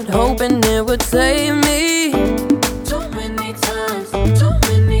out, hoping it would save me. Too many times, too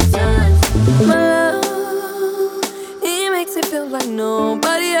many times. My love, he makes it feel like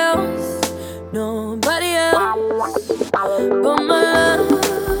nobody else, nobody else. But my love,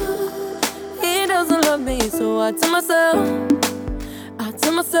 he doesn't love me, so I tell myself,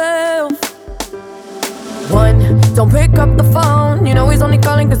 one don't pick up the phone. You know he's only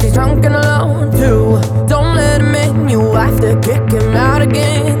calling cause he's drunk and alone. 2, don't let him in, you have to kick him out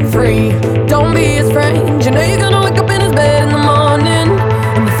again. 3, don't be his friend. You know you're gonna wake up in his bed in the morning,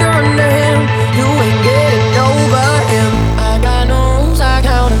 and if you're under him, you ain't getting over him. I got no rules, I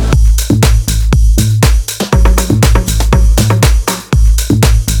count 'em.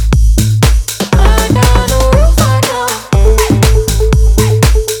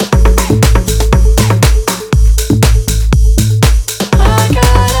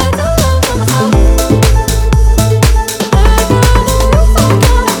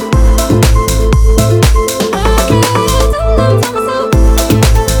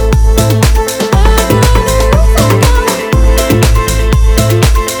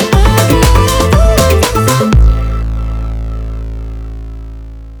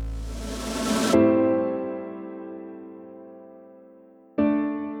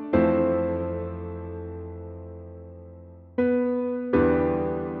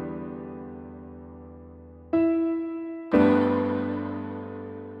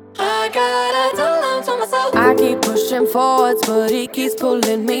 I keep pushing forwards, but he keeps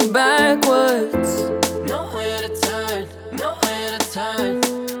pulling me backwards. Nowhere to turn, nowhere to turn.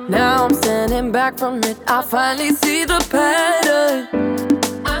 Now I'm standing back from it, I finally see the pattern.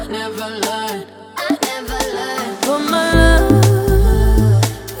 I never learned, I never learned. But my love,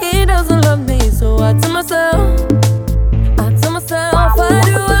 he doesn't love me, so I tell myself, I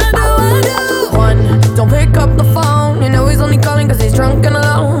do. 1, don't pick up the phone. You know he's only calling cause he's drunk and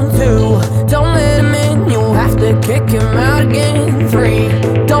alone. 2, don't let him in, you have to kick him out again. 3,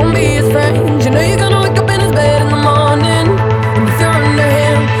 don't be his friend. You know you're gonna wake up in his bed in the morning, and if you're under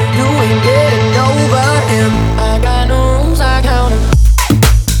him, you ain't getting over him. I got no rules, I count 'em.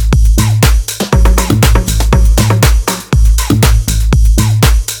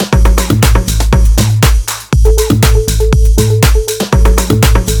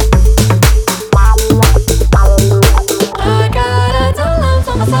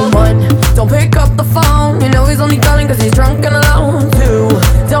 Don't pick up the phone. You know he's only calling cause he's drunk and alone. 2,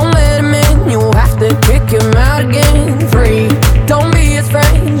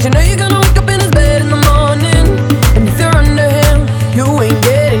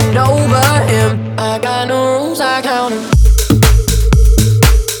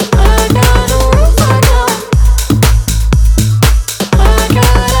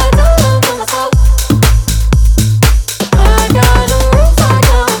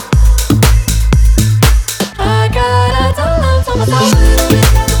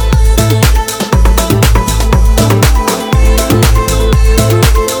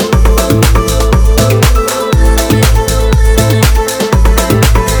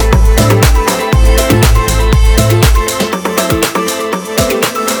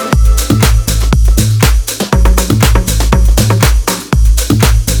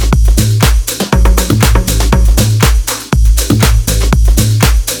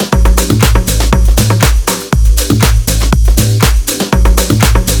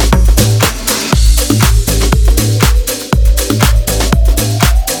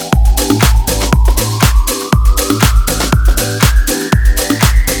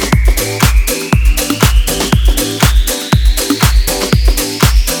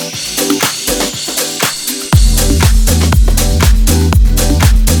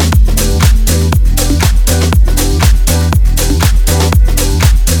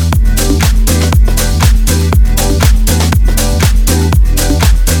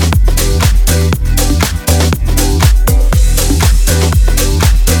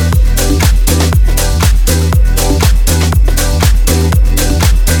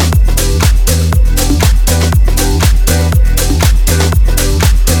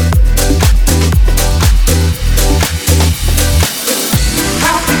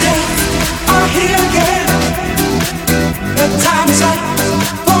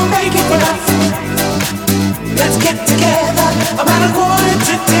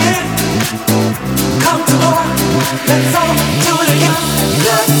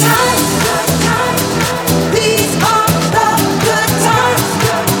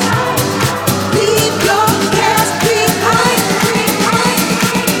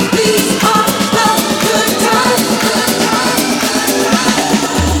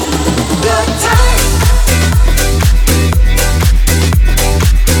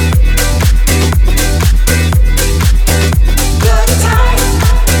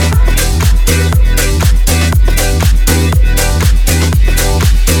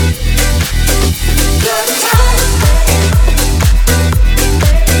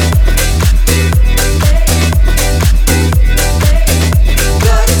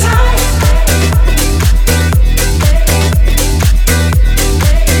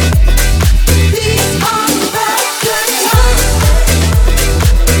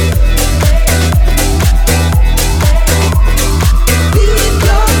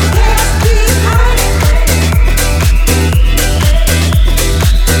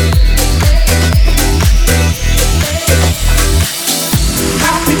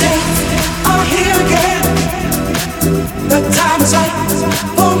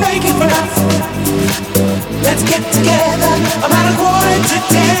 Let's get together about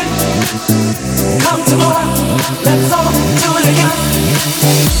 9:45. Come tomorrow, let's all do it again.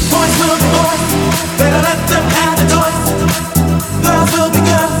 Boys will be boys, better let them have the toys. Girls will be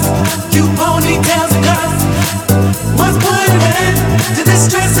girls, you ponytails and girls. Must put an end to this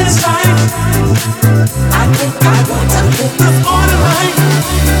stress and strife. I think I want to hit the borderline.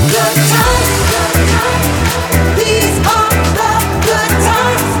 Good times, these are the good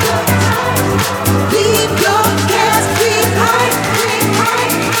times. Leave your cares behind.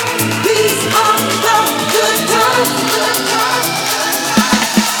 These are the good times. Good times.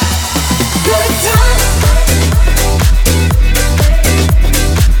 Good times.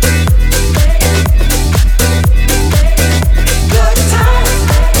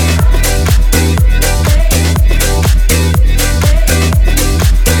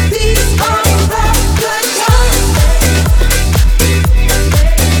 These are the good times.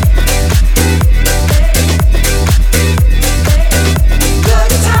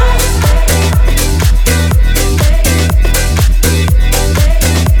 Good times.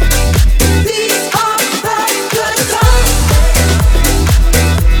 These are the good times.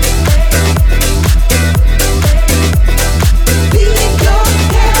 Leave your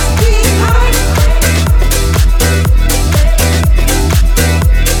cares behind.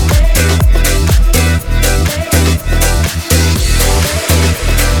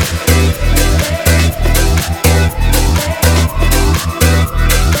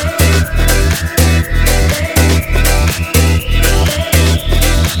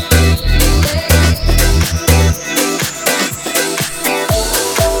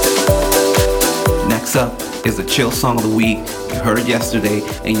 Next up is the chill song of the week. You heard it yesterday,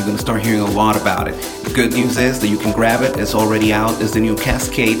 and you're gonna start hearing a lot about it. The good news is that you can grab it. It's already out. It's the new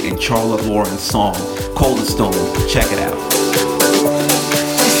Cascade and Charlotte Lawrence song, Cold as Stone. Check it out.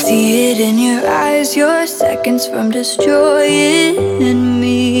 I see it in your eyes, you're seconds from destroying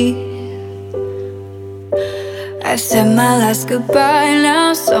me. I've said my last goodbye,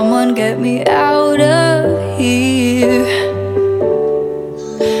 now someone get me out of here.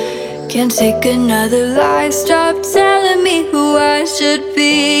 Can't take another lie, stop telling me who I should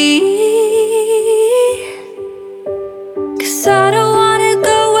be. 'Cause I don't wanna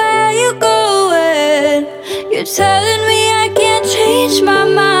go where you're going. You're telling me I can't change my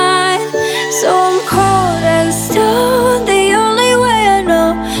mind. So I'm cold and stone, the only way I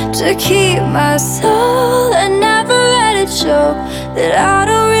know to keep my soul and never let it show that I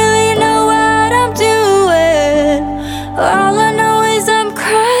don't really know what I'm doing. All I know is I'm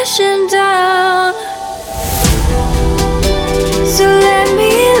crashing down. So let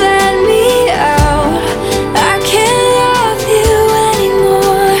me out. I can't love you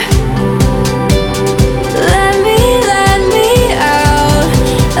anymore. Let me out.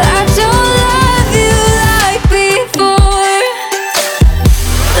 I don't love you like before.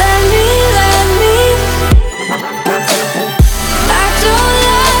 Let me I don't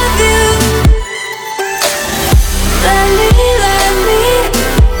love you. Let me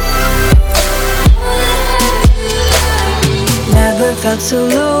Never felt so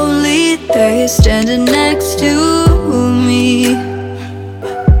lonely, there you're standing next to me.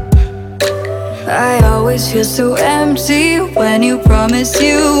 I always feel so empty when you promise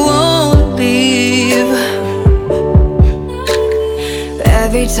you won't leave.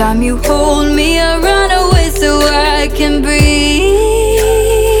 Every time you hold me, I run away so I can breathe.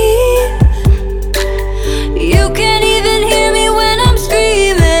 You can't even hear me when I'm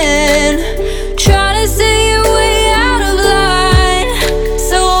screaming, trying to say you're way out of line.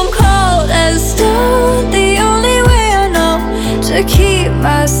 So I'm cold as stone, the only way I know to keep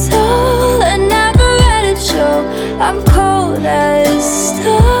my soul and never let it show. I'm cold as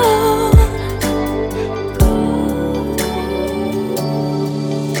stone.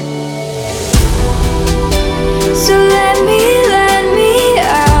 So let me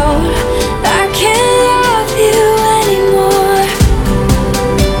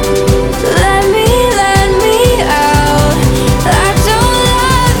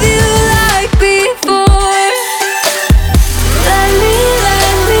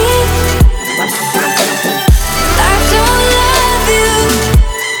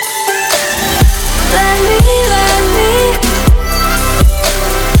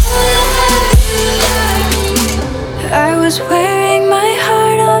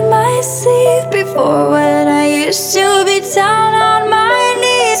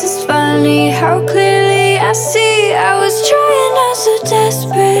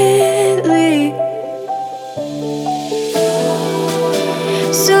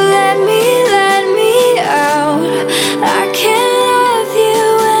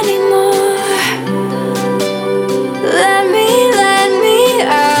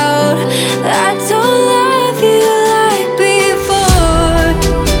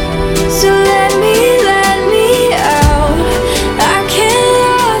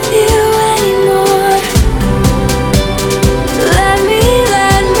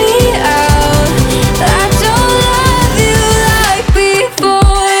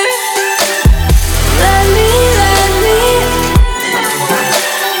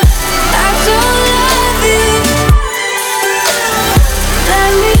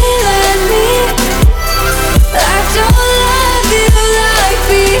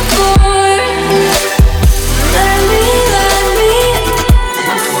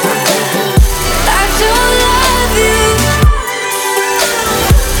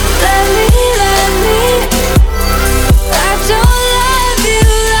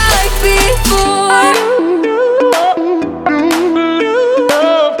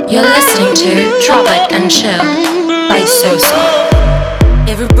You're listening to Tropic and Chill by Sosa.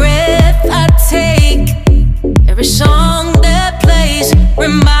 Every breath I take, every song that plays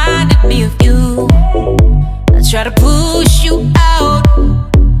reminded me of you. I try to push you out,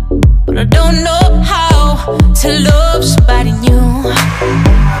 but I don't know how to love somebody new.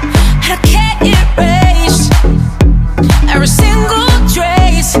 And I can't erase every single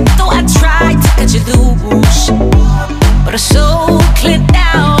trace, though I tried to cut you loose. But I'm so clear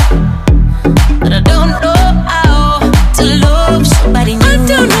now that I don't know how to love somebody new. I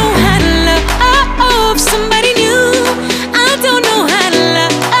don't know how to love somebody new. I don't know how to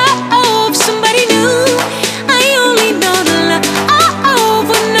love somebody new. I only know the love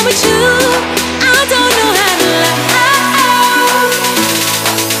when I'm with you. I don't know how to love.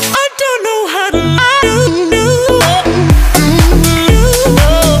 I don't know how to love.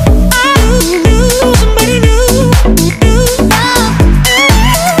 Somebody new.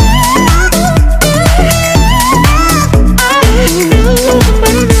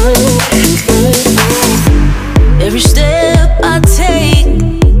 Every step I take,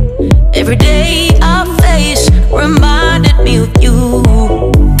 every day I face reminded me of you.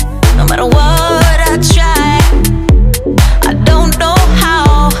 No matter what I try, I don't know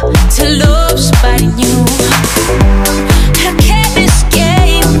how to love somebody new. I can't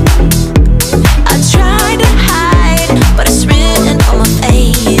escape, I try to hide, but it's written on my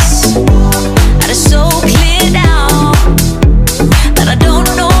face. And it's so clear now that I don't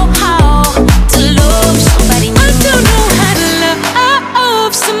know how to love somebody new. I don't know how to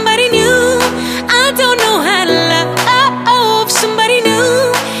love somebody new. I don't know how to love somebody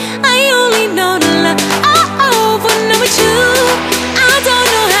new. I only know the love when I'm with you. I don't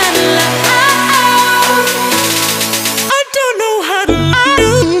know how to love. I don't know how to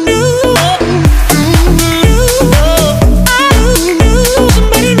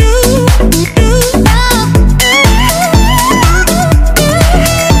somebody new.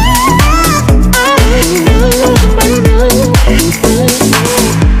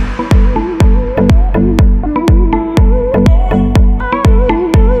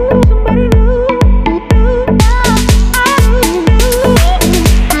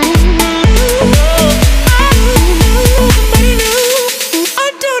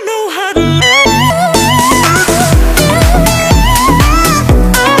 I don't know how to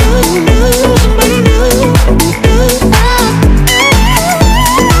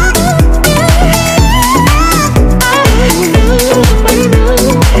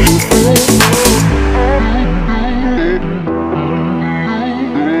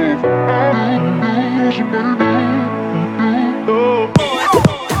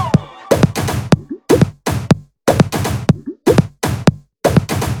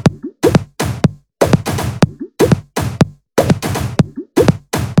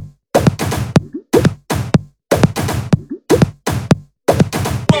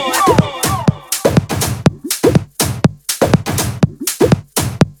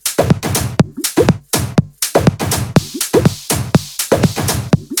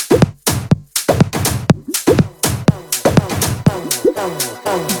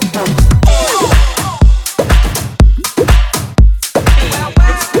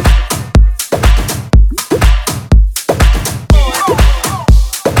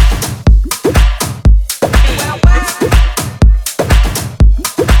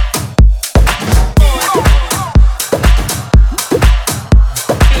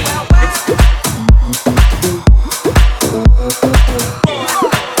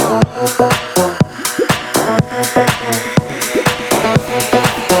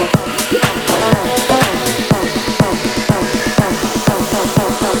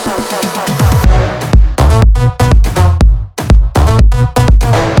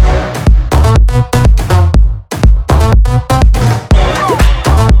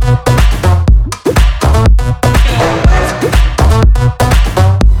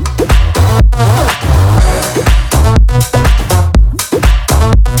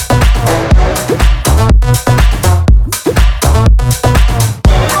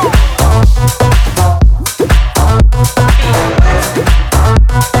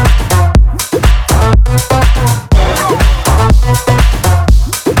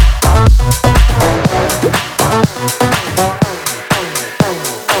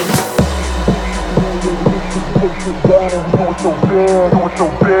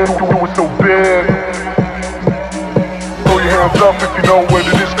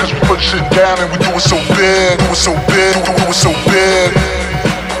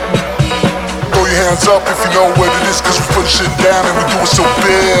hands up if you know what it is, cause we put shit down and we do it so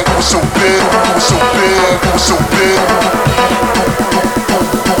big, do it so big, do it so big, do it so big.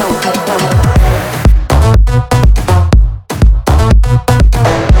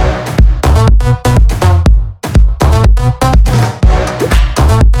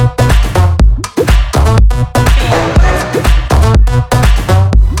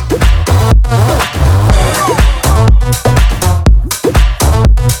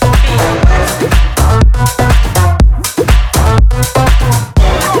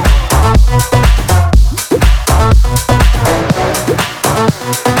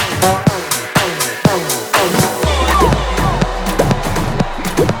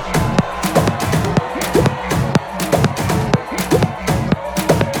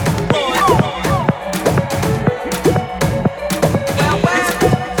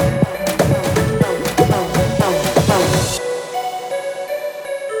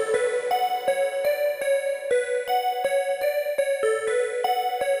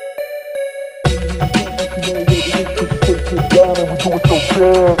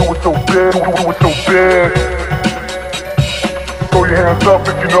 do it so bad, do it so bad. Throw your hands up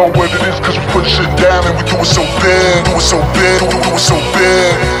if you know what it is, cause we put shit down and we do it so bad, do it so bad, do it so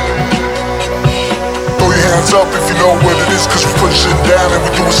bad. Throw your hands up if you know what it is, cause we put shit down and we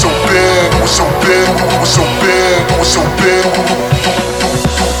do it so bad, do it so bad, do it so bad, do it so bad.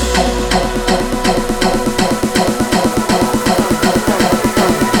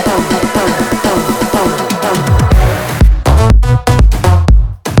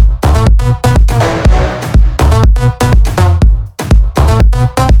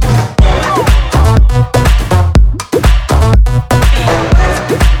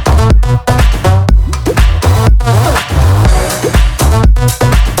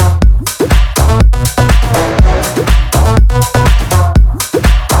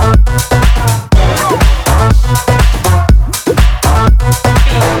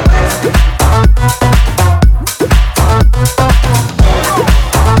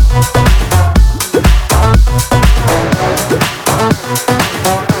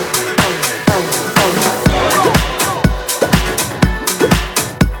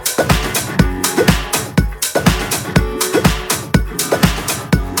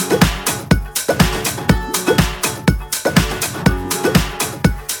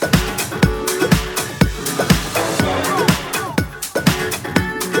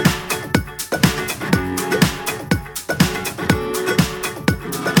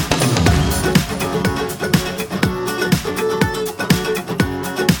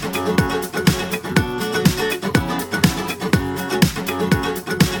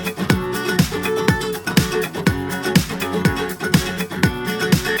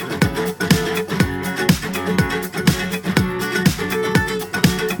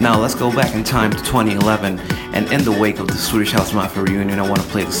 Now let's go back in time to 2011, and in the wake of the Swedish House Mafia reunion, I want to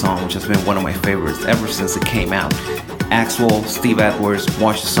play the song which has been one of my favorites ever since it came out. Axwell, Steve Edwards,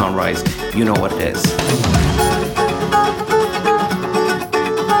 Watch the Sunrise, you know what it is.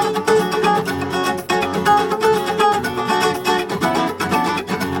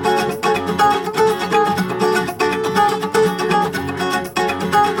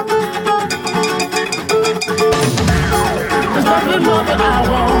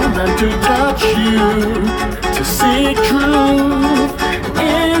 To touch you, to see truth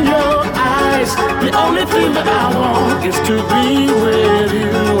in your eyes. The only thing that I want is to be with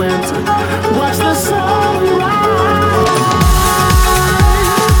you and to watch the sunrise.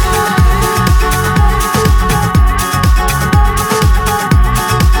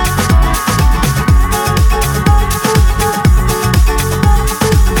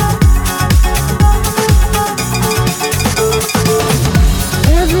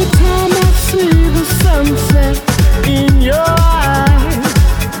 In your eyes,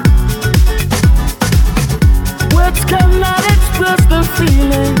 words cannot express the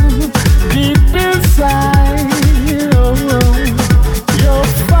feeling deep inside. Oh, your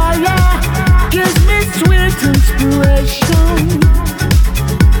fire gives me sweet inspiration,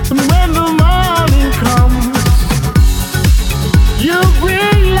 and when the morning comes, you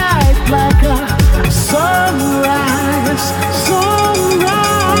bring light like a sunrise, sunrise.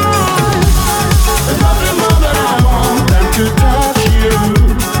 There's nothing more that I want than to touch you,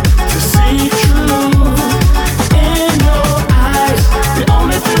 to see truth in your eyes. The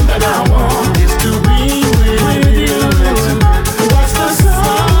only thing that I want is to be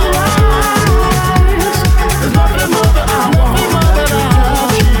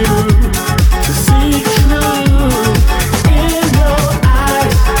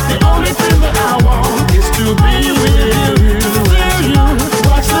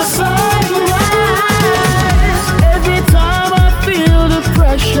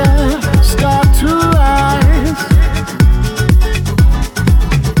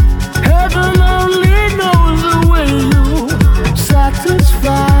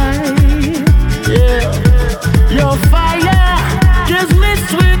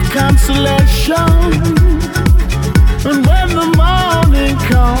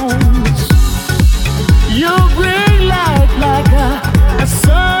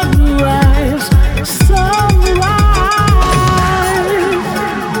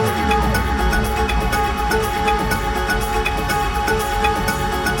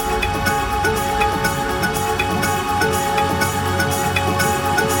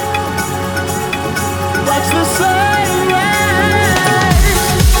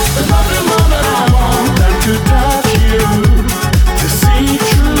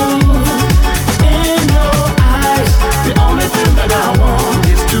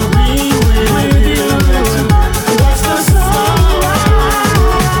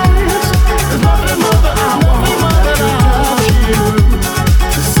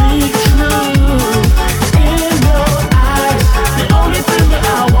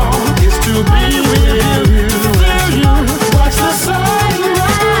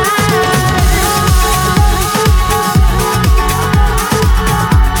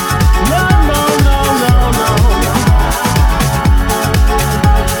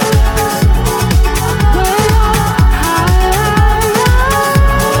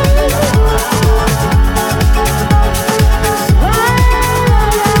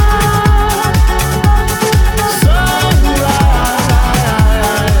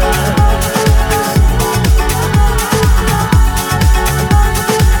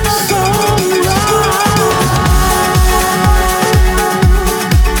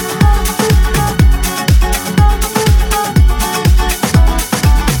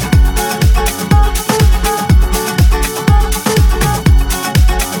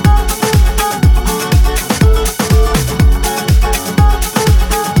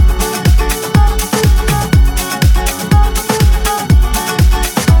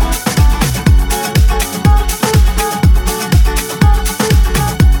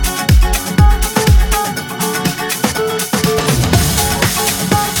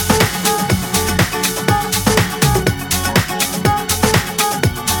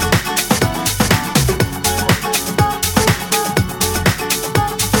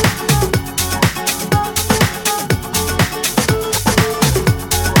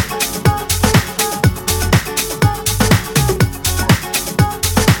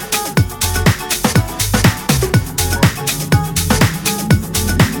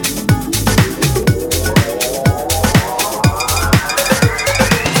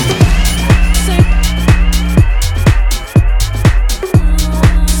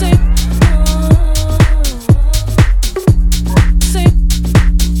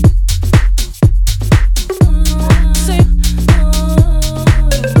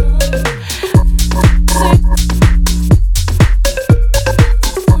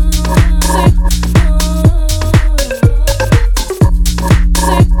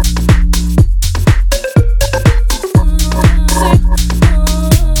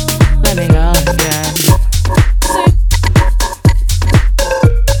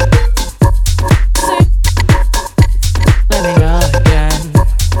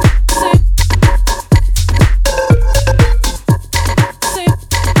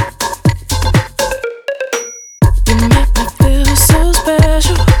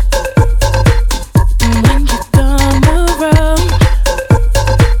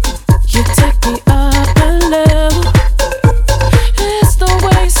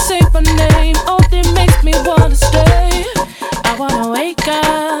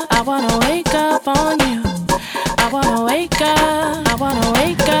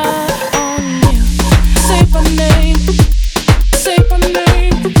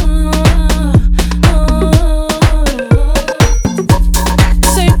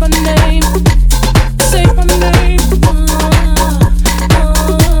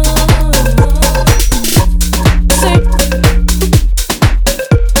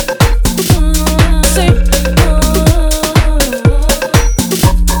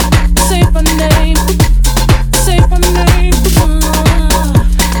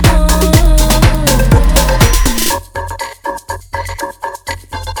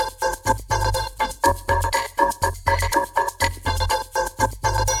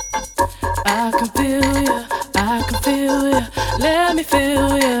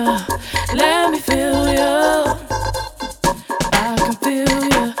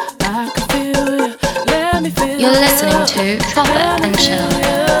You're listening to Tropic and Chill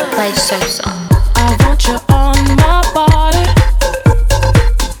by Sosa. I want you on my body.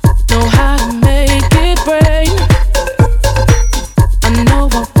 Know how to make it rain. I know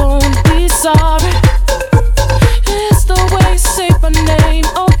I won't be sorry. It's the way you say my name.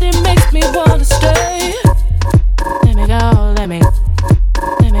 Only makes me wanna stay. Let me go, let me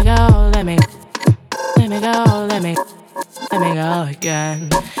go, let me go again.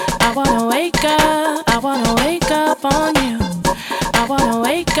 I wanna wake up on you. I wanna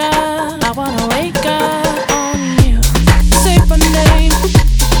wake up on you. Say my name,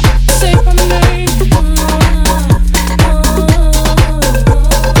 say my name.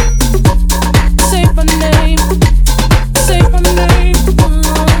 Say my name, say my name.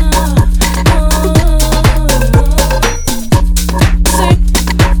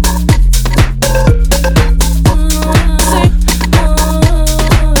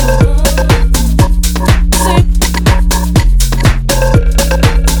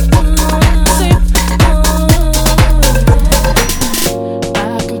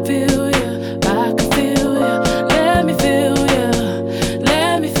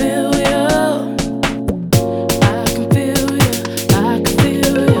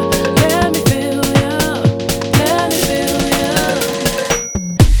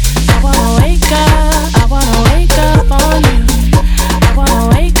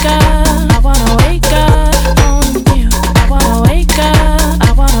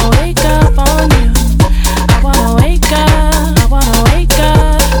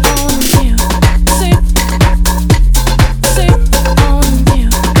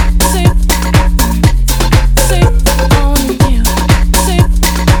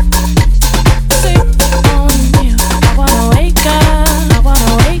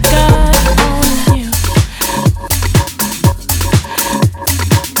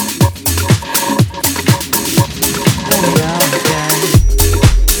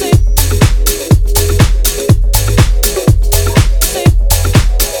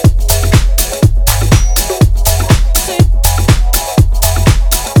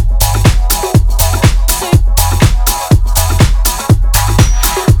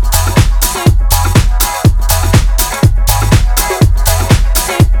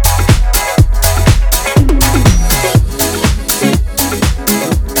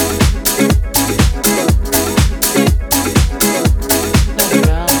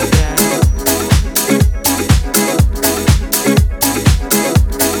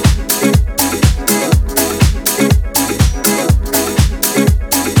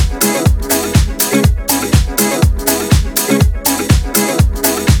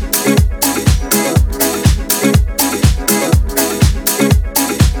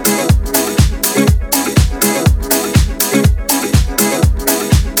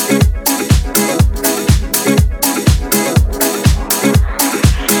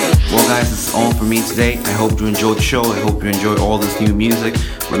 Today. I hope you enjoyed the show. I hope you enjoy all this new music.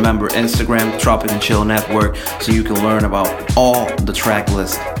 Remember Instagram, Tropic and Chill Network, so you can learn about all the track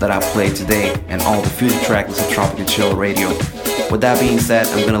lists that I played today and all the future track lists of Tropic and Chill Radio. With that being said,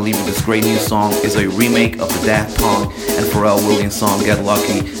 I'm gonna leave you this great new song. It's a remake of the Daft Punk and Pharrell Williams song Get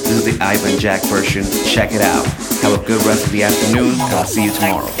Lucky. This is the Ivan Jack version. Check it out. Have a good rest of the afternoon, and I'll see you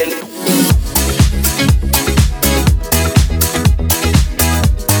tomorrow.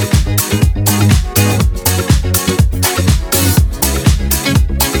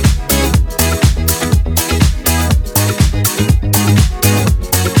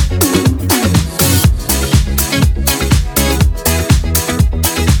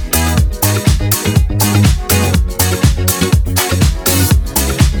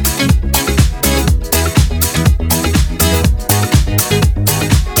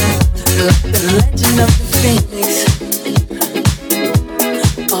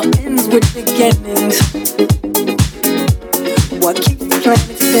 What keeps the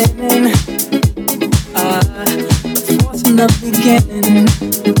planet spinning? The force from the beginning.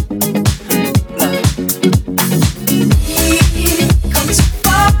 We've come too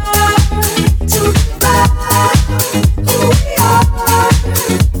far to revive who we are.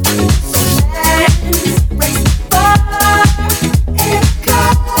 So let's raise the bar and it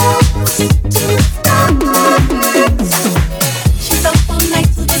goes to the stars. She's up all night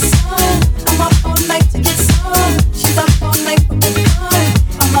to the sun. I'm up all night to get some. She's up all night for the fun.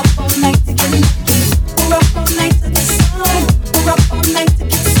 I'm up all night to get lucky. We're up all night to the sun. We're up all night to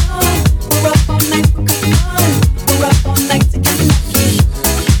get some. We're up all night for good fun. We're up all night to get lucky.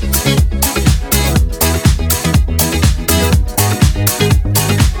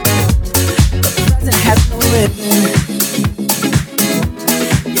 The present has no limit.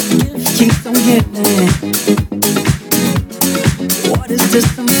 Your gift keeps on giving.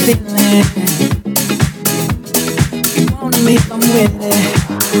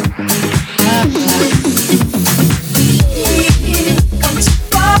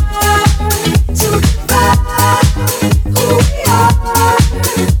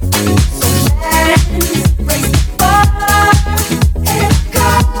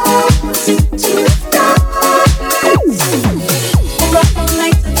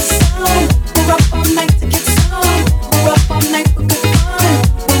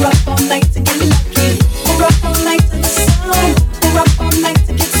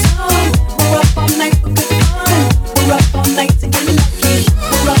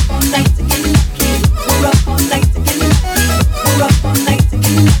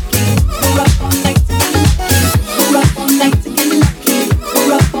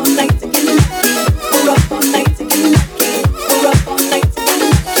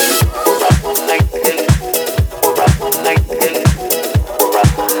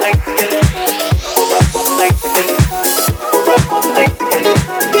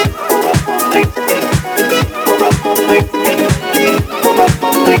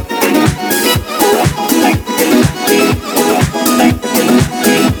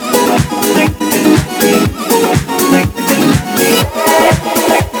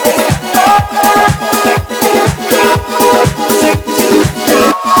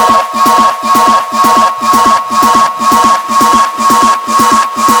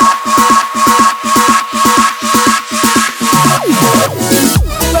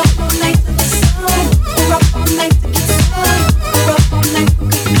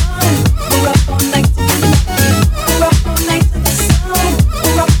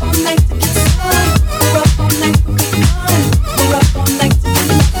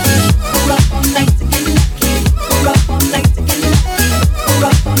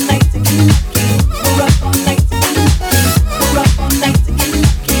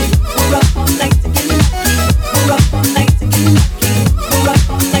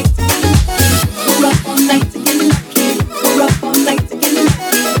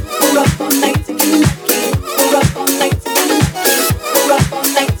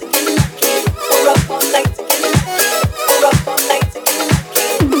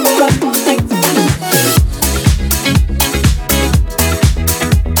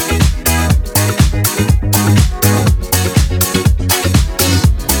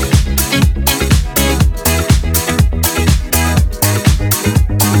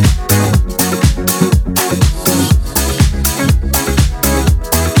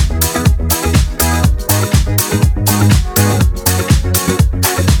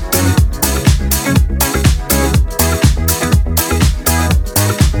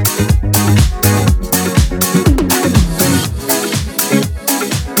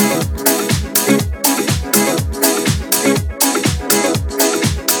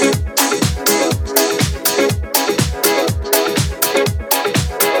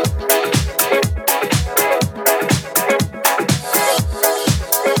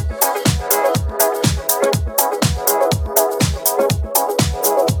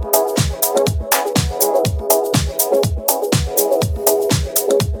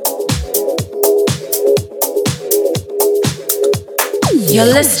 You're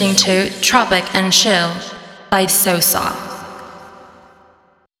listening to Tropic and Chill by Sosa.